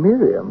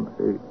 Miriam,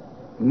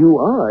 you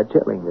are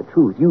telling the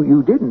truth.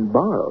 You didn't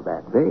borrow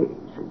that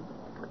vase.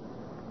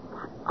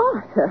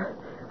 Arthur,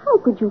 how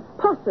could you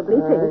possibly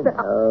think that...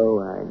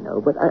 I know,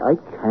 but I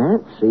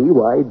can't see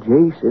why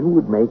Jason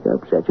would make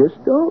up such a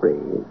story.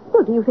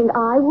 Well, do you think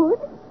I would?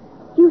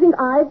 Do you think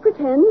I'd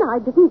pretend I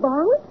didn't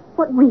borrow it?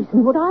 What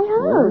reason would I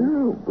have?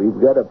 Well,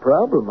 we've got a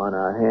problem on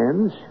our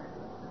hands.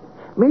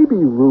 Maybe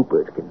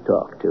Rupert can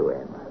talk to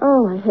him.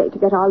 Oh, I hate to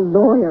get our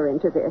lawyer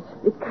into this.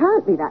 It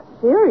can't be that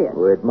serious.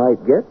 Well, it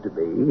might get to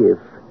be if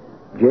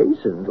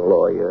Jason's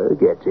lawyer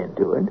gets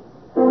into it.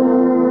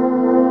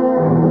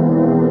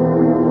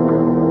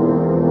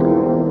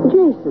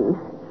 Jason,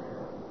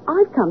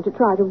 I've come to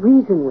try to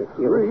reason with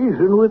you.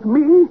 Reason with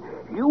me?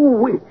 You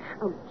witch.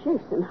 Oh,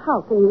 Jason,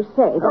 how can you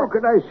say that? How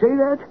can I say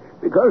that?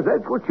 Because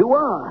that's what you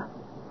are.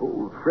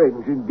 Old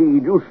friends,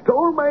 indeed. You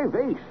stole my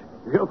vase.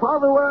 If your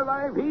father were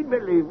alive, he'd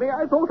believe me.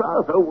 I thought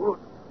Arthur would.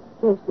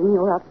 Jason,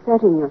 you're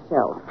upsetting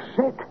yourself.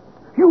 Upset?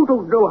 You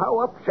don't know how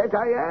upset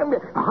I am,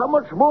 how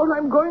much more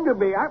I'm going to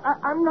be.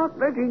 I'm not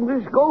letting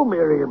this go,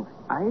 Miriam.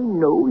 I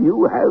know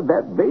you have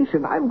that vase,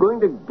 and I'm going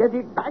to get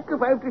it back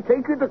if I have to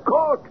take you to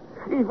court.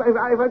 If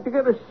I have to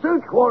get a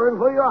search warrant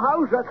for your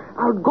house,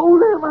 I'll go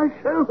there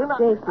myself. And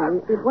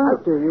Jason, it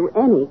won't do you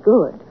any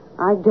good.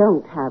 I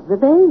don't have the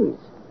vase.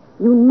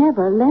 You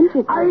never lent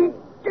it to me.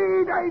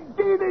 I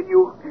did, and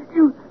you...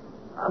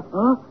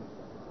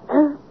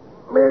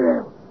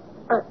 Miriam.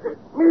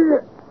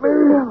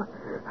 Miriam.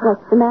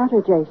 What's the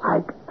matter, Jason?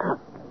 I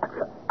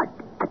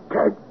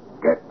can't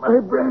get my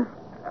breath.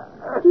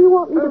 Do you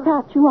want me to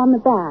pat you on the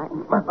back?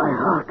 My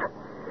heart.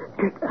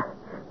 Get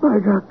my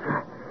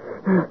doctor.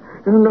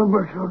 The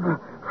number's on the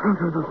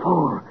front of the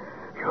phone.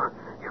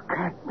 You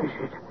can't miss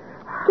it.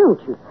 Don't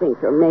you think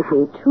you're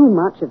making too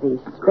much of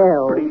these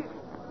spells? Please,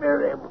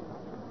 Miriam.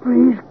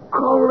 Please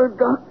call the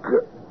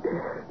doctor.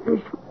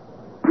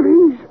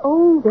 Please.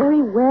 Oh,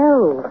 very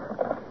well.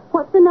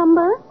 What's the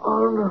number?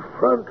 On the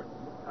front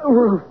of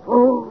the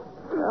phone.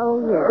 Oh,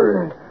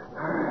 yes.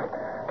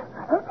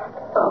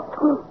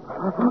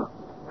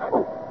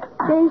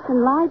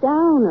 Jason, lie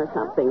down or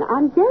something.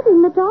 I'm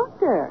getting the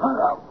doctor.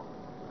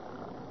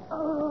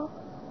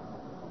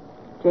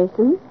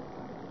 Jason?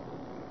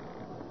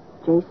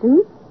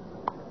 Jason?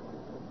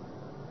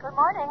 Good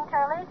morning.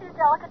 Terlisi's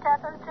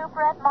Delicatessen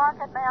Soubrette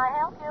Market. May I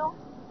help you?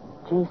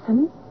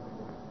 Jason?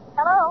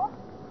 Hello?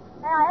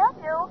 May I help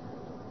you?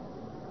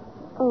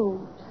 Oh,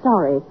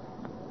 sorry.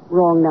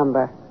 Wrong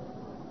number.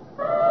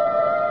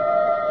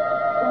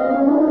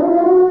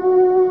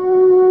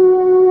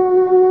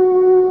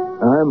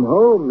 I'm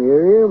home,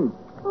 Miriam.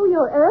 Oh,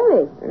 you're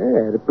early.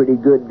 Yeah, had a pretty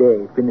good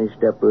day.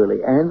 Finished up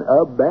early. And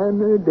a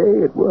banner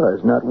day it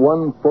was. Not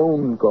one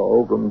phone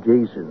call from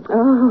Jason.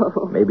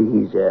 Oh. Maybe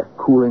he's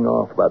cooling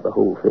off about the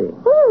whole thing.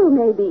 Oh,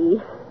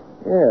 maybe.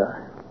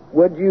 Yeah.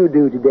 What'd you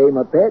do today,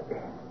 my pet?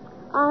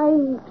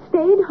 I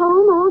stayed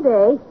home all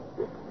day.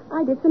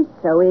 I did some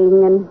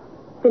sewing and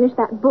finished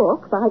that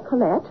book by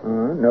Colette.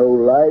 No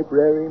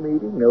library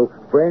meeting? No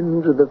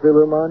friends of the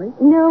Philharmonic?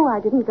 No, I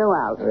didn't go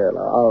out. Well,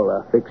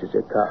 I'll fix us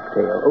a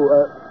cocktail.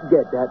 Oh,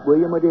 get that, will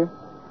you, my dear?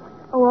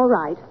 Oh, all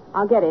right.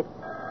 I'll get it.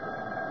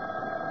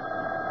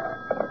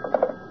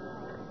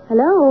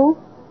 Hello?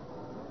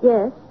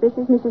 Yes, this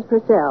is Mrs.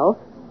 Purcell.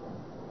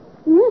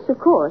 Yes, of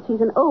course.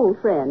 He's an old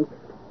friend.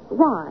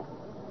 Why?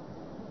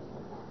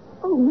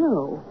 Oh,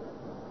 no.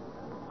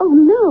 Oh,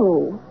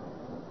 no.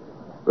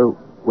 Oh,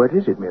 what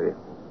is it, Miriam?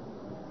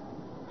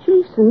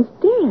 Jason's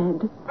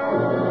dead.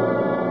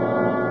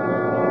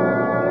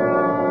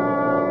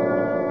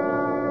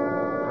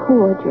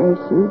 Poor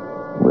Jason.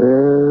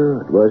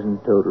 Well, it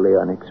wasn't totally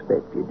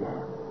unexpected.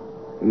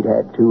 He'd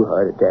had 2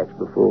 heart attacks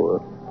before.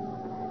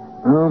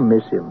 I'll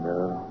miss him,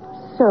 though.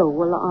 So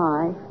will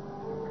I.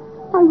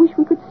 I wish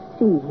we could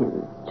see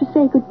him, to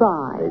say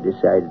goodbye. They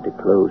decided to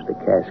close the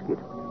casket.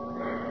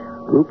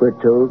 Rupert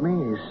told me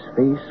his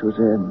face was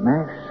a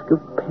mask of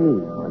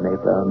pain when they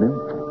found him.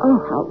 Oh,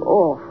 how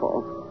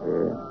awful.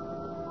 Yeah.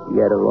 He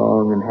had a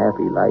long and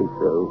happy life,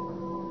 though.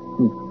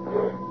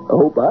 I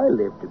hope I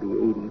live to be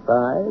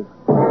 85.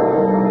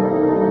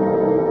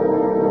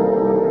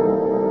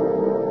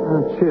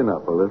 Chin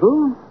up a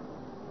little.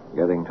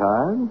 Getting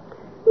tired?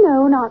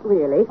 No, not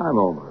really. I'm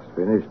almost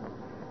finished.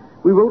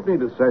 We won't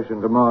need a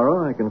session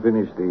tomorrow. I can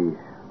finish the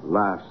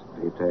last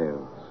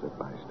details at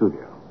my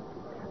studio.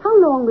 How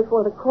long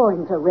before the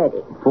coins are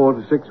ready? 4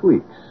 to 6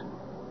 weeks.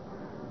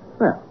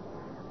 Well,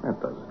 that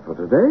does it for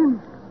today.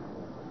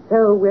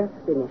 So we're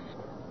finished.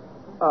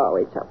 Oh,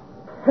 it's a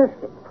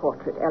perfect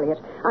portrait, Elliot.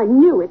 I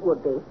knew it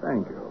would be.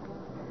 Thank you.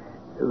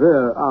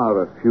 There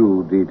are a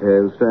few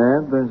details to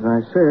add, as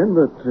I said,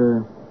 but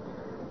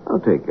I'll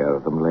take care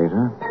of them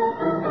later.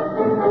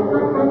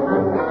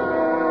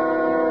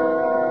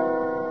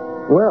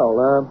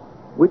 Well,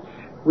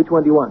 which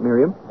one do you want,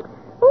 Miriam?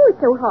 Oh,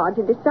 it's so hard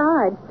to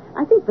decide.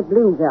 I think the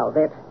blue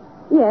velvet.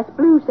 Yes,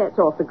 blue sets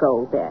off the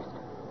gold best.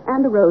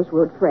 And the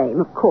rosewood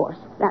frame, of course.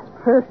 That's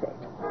perfect.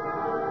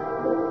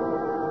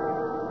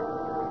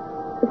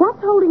 What's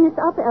holding us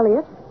up,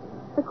 Elliot?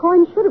 The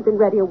coin should have been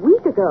ready a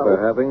week ago.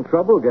 We're having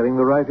trouble getting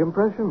the right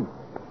impression.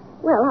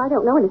 Well, I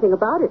don't know anything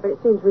about it, but it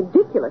seems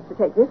ridiculous to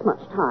take this much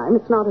time.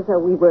 It's not as though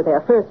we were their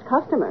first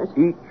customers.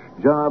 Each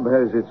job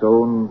has its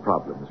own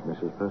problems,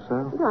 Mrs.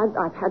 Purcell.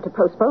 I've had to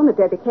postpone the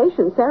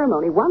dedication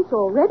ceremony once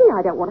already.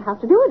 I don't want to have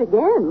to do it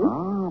again.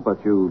 Ah,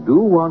 but you do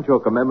want your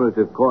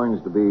commemorative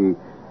coins to be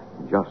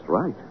just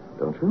right,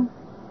 don't you?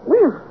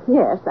 Well,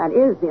 yes, that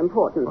is the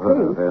important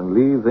thing. Well, then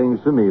leave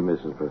things to me,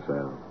 Mrs.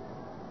 Purcell.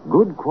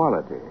 Good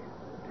quality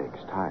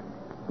takes time.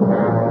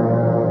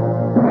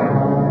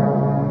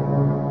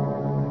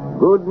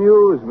 Good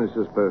news,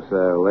 Mrs.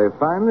 Purcell. They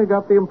finally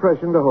got the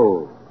impression to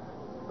hold.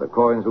 The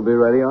coins will be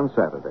ready on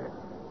Saturday.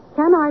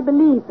 Can I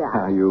believe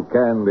that? You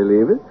can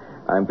believe it.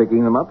 I'm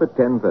picking them up at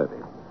 10:30.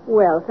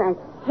 Well, thank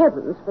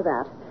heavens for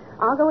that.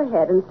 I'll go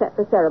ahead and set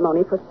the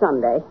ceremony for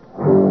Sunday.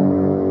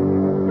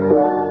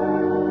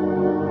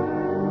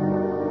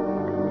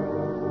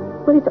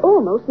 But it's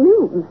almost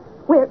noon.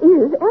 Where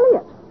is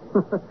Elliot?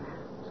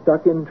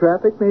 Stuck in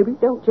traffic, maybe?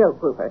 Don't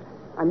joke, Rupert.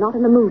 I'm not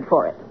in the mood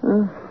for it.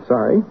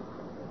 Sorry.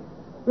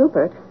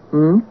 Rupert,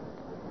 Hmm?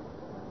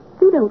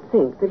 you don't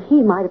think that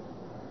he might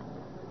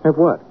Have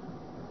what?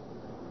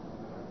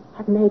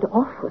 have made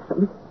off with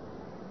them?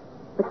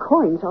 The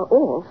coins are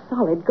all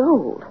solid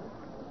gold.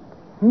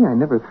 Hey, I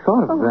never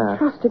thought of Oh, I that.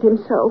 trusted him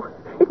so.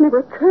 It never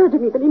occurred to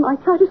me that he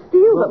might try to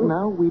steal Well, them.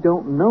 now we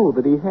don't know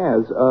that he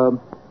has.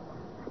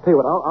 Tell you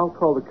what, I'll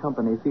call the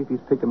company, see if he's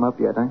picked them up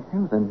yet. I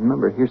have the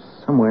number here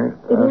somewhere.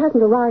 If he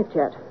hasn't arrived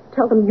yet,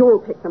 tell them you'll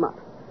pick them up.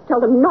 Tell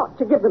them not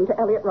to give them to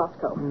Elliot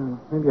Roscoe.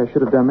 Maybe I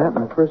should have done that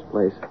in the first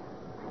place.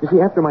 You see,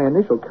 after my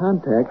initial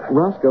contact,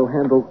 Roscoe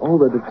handled all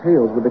the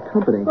details with the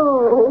company.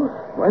 Oh.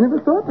 I never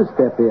thought to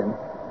step in.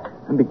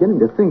 I'm beginning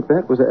to think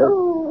that was a...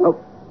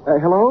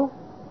 hello?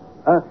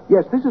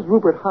 Yes, this is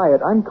Rupert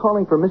Hyatt. I'm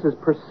calling for Mrs.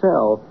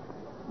 Purcell.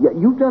 Yeah,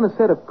 you've done a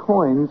set of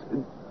coins.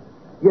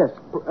 Yes,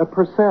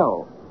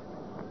 Purcell.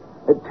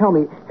 Tell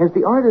me, has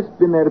the artist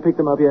been there to pick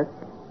them up yet?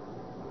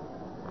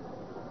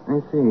 I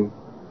see.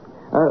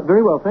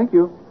 Very well, thank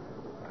you.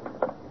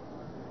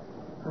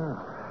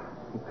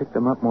 He picked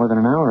them up more than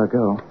an hour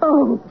ago.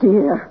 Oh,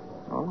 dear.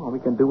 All we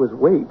can do is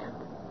wait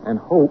and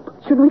hope.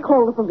 Should we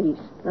call the police?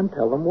 And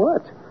tell them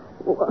what?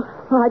 Well,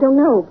 I don't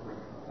know.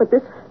 But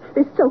this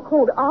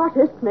so-called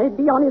artist may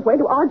be on his way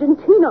to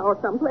Argentina or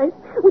someplace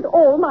with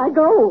all my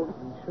gold.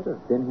 He should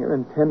have been here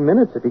in 10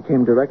 minutes if he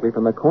came directly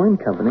from the coin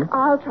company.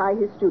 I'll try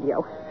his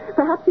studio.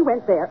 Perhaps he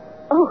went there.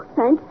 Oh,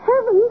 thank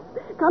heavens.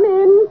 Come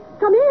in.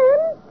 Come in.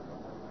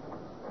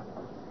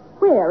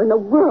 Where in the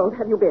world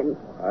have you been?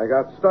 I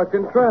got stuck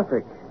in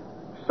traffic.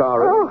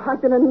 Sorry. Oh,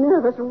 I've been a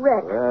nervous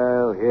wreck.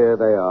 Well, here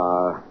they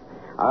are.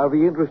 I'll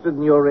be interested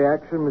in your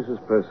reaction,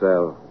 Mrs.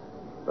 Purcell.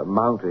 The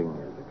mounting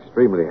is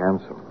extremely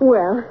handsome.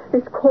 Well,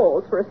 this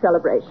calls for a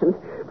celebration.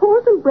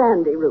 Pour some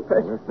brandy,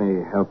 Rupert. Let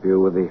me help you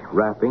with the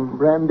wrapping.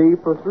 Brandy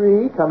for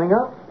 3 coming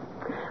up.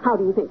 How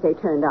do you think they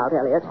turned out,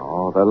 Elliot?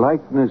 Oh, the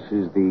likeness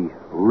is the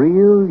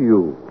real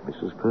you,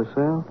 Mrs.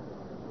 Purcell.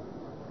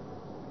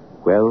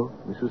 Well,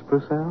 Mrs.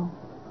 Purcell?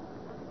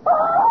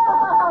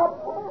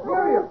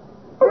 Miriam,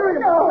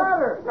 Miriam, what's the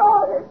matter?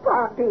 No, it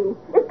can't be.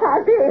 It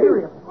can't be.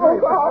 Miriam, Oh,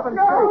 God,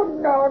 no.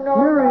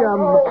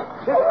 Miriam. Oh,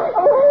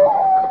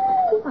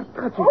 My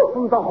God, you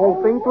threw the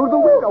whole thing through the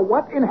window.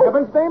 What in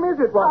heaven's name is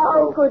it, how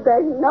Roscoe? could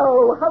they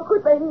know? How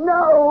could they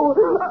know?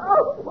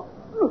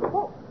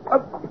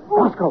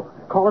 Roscoe,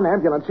 call an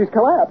ambulance. She's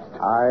collapsed.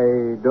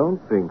 I don't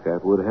think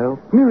that would help.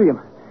 Miriam,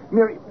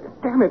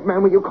 damn it,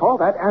 man, will you call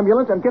that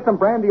ambulance and get some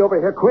brandy over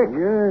here quick?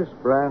 Yes,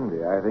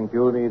 brandy. I think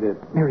you'll need it.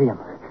 Miriam,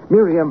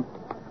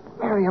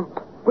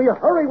 will you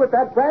hurry with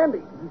that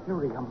brandy?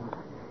 Miriam.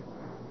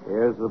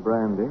 Here's the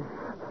brandy.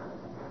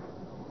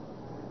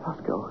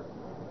 Roscoe,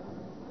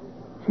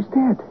 she's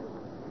dead.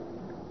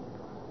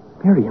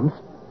 Miriam's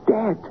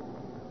dead.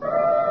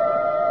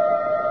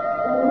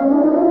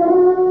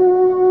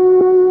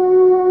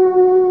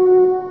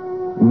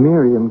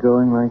 Miriam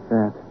going like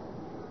that.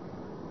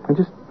 I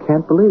just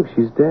can't believe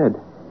she's dead.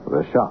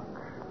 The shock.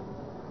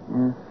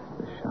 Yes,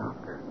 the shock.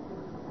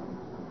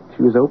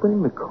 She was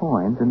opening the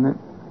coins and then...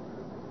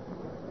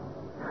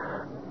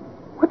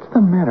 What's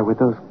the matter with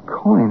those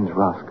coins,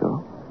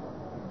 Roscoe?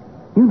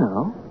 You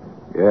know.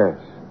 Yes,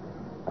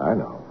 I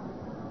know.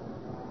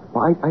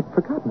 Well, I'd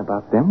forgotten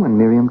about them when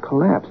Miriam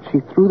collapsed. She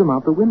threw them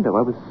out the window.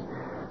 I was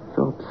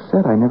so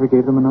upset I never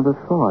gave them another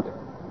thought.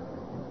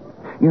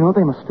 You know,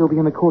 they must still be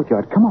in the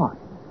courtyard. Come on.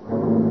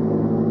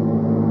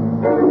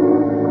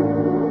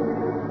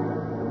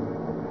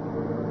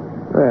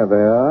 There they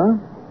are.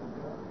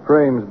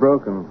 Frame's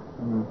broken.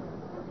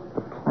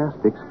 The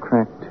plastic's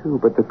cracked, too,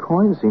 but the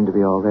coins seem to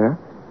be all there.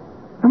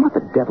 And what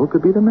the devil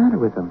could be the matter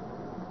with them?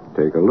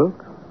 Take a look.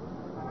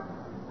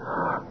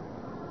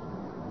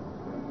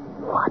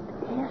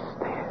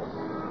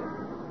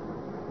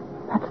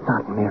 That's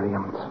not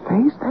Miriam's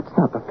face. That's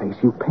not the face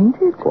you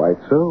painted. Quite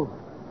so.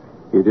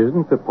 It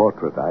isn't the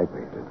portrait I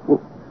painted.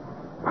 Well,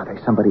 are they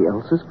somebody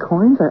else's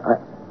coins?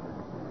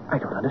 I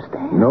don't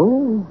understand.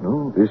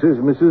 No. This is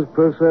Mrs.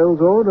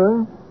 Purcell's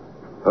order.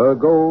 Her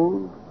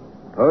gold,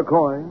 her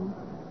coin.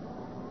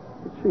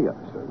 But she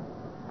understood.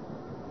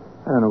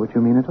 I don't know what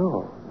you mean at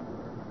all.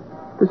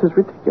 This is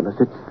ridiculous.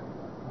 It's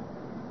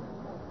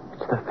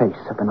the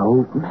face of an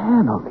old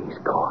man on these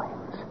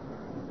coins.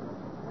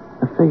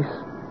 A face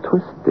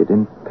twisted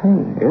in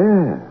pain.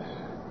 Yes.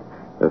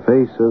 The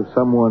face of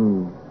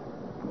someone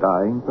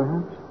dying,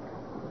 perhaps?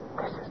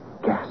 This is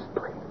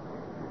ghastly.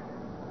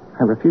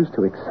 I refuse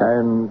to accept.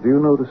 And do you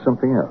notice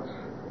something else?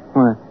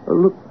 What?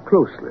 Look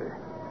closely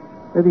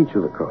at each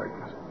of the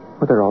coins.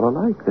 Well, they're all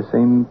alike. The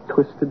same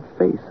twisted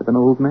face of an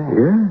old man.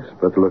 Yes,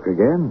 but look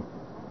again.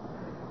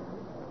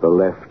 The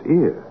left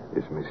ear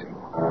is missing.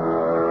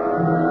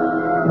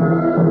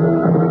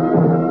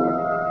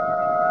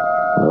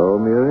 No,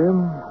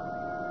 Miriam.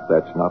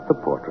 That's not the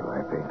portrait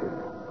I painted.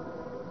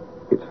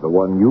 It's the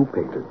one you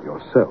painted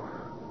yourself.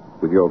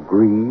 With your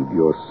greed,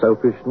 your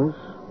selfishness,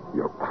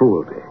 your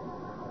cruelty.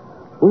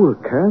 Oh,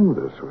 the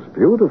canvas was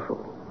beautiful.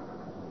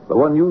 The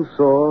one you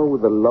saw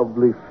with the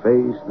lovely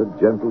face, the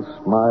gentle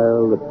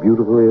smile, the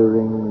beautiful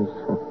earrings.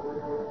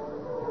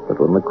 But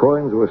when the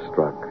coins were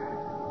struck,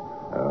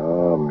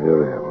 oh,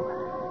 Miriam,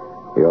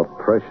 your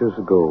precious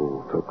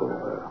gold took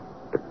over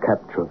to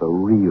capture the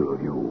real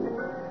you.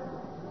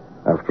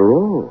 After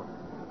all,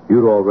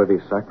 you'd already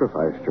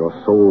sacrificed your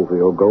soul for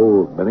your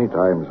gold many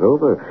times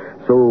over.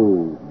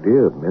 So,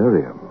 dear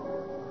Miriam,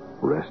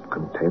 rest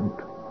content.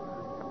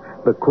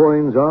 The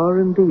coins are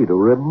indeed a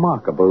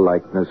remarkable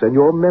likeness, and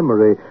your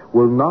memory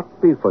will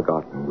not be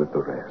forgotten with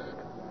the rest.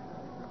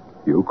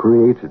 You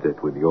created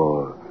it with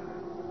your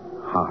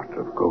heart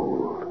of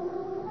gold.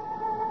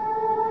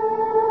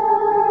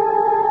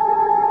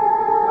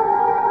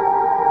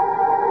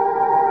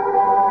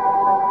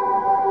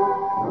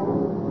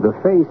 The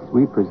face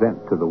we present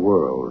to the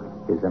world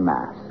is a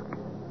mask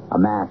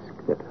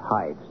that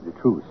hides the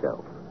true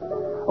self.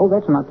 Oh,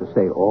 that's not to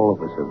say all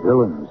of us are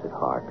villains at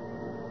heart,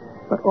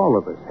 but all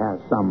of us has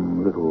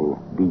some little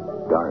deep,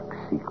 dark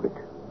secret,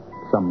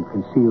 some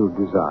concealed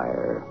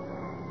desire,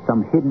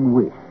 some hidden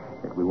wish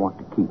that we want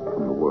to keep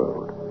from the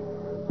world.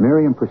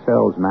 Miriam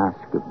Purcell's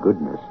mask of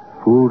goodness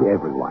fooled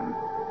everyone,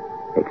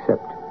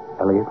 except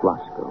Elliot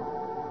Roscoe.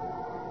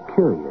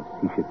 Curious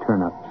he should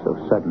turn up so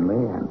suddenly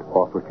and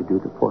offer to do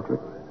the portrait.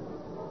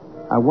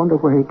 I wonder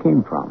where he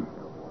came from.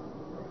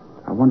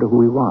 I wonder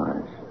who he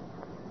was.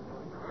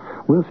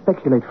 We'll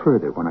speculate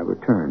further when I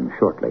return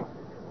shortly.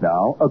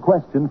 Now, a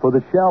question for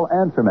the Shell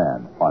Answer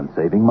Man on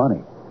saving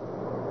money.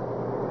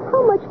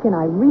 How much can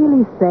I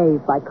really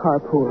save by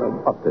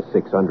carpooling? Up to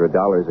 $600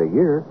 a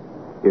year.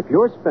 If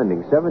you're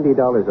spending $70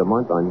 a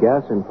month on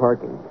gas and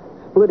parking,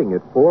 splitting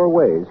it 4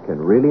 ways can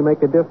really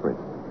make a difference.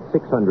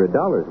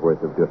 $600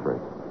 worth of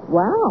difference.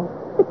 Wow,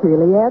 it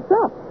really adds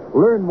up.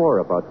 Learn more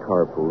about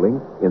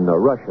carpooling in the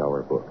Rush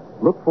Hour book.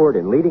 Look for it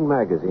in leading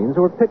magazines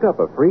or pick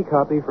up a free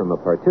copy from a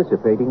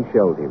participating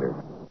Shell dealer.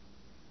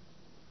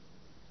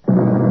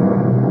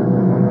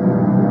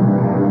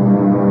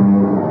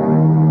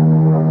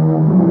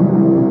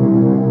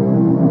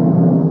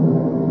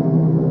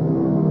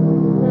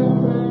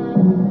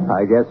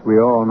 I guess we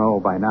all know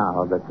by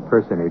now that the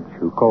personage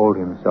who called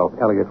himself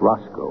Elliot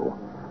Roscoe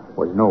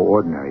was no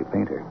ordinary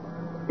painter,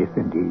 if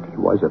indeed he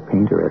was a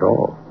painter at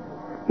all.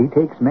 He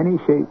takes many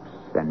shapes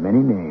and many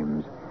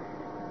names.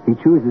 He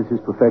chooses his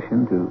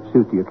profession to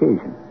suit the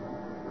occasion.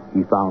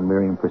 He found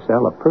Miriam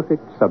Purcell a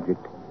perfect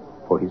subject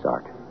for his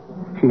art.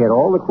 She had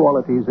all the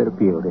qualities that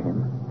appealed to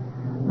him.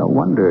 No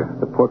wonder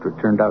the portrait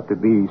turned out to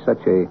be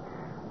such a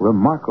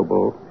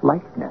remarkable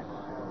likeness.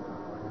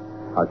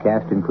 Our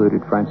cast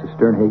included Francis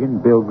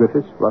Sternhagen, Bill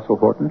Griffiths, Russell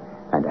Horton,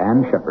 and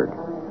Ann Shepard.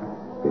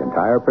 The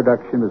entire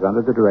production was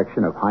under the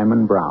direction of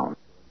Hyman Brown.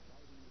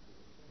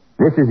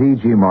 This is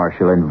E.G.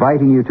 Marshall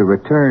inviting you to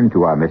return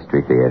to our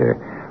Mystery Theater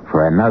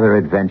for another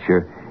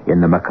adventure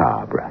in the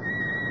macabre.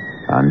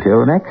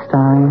 Until next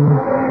time,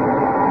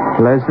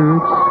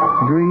 pleasant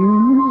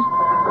dreams.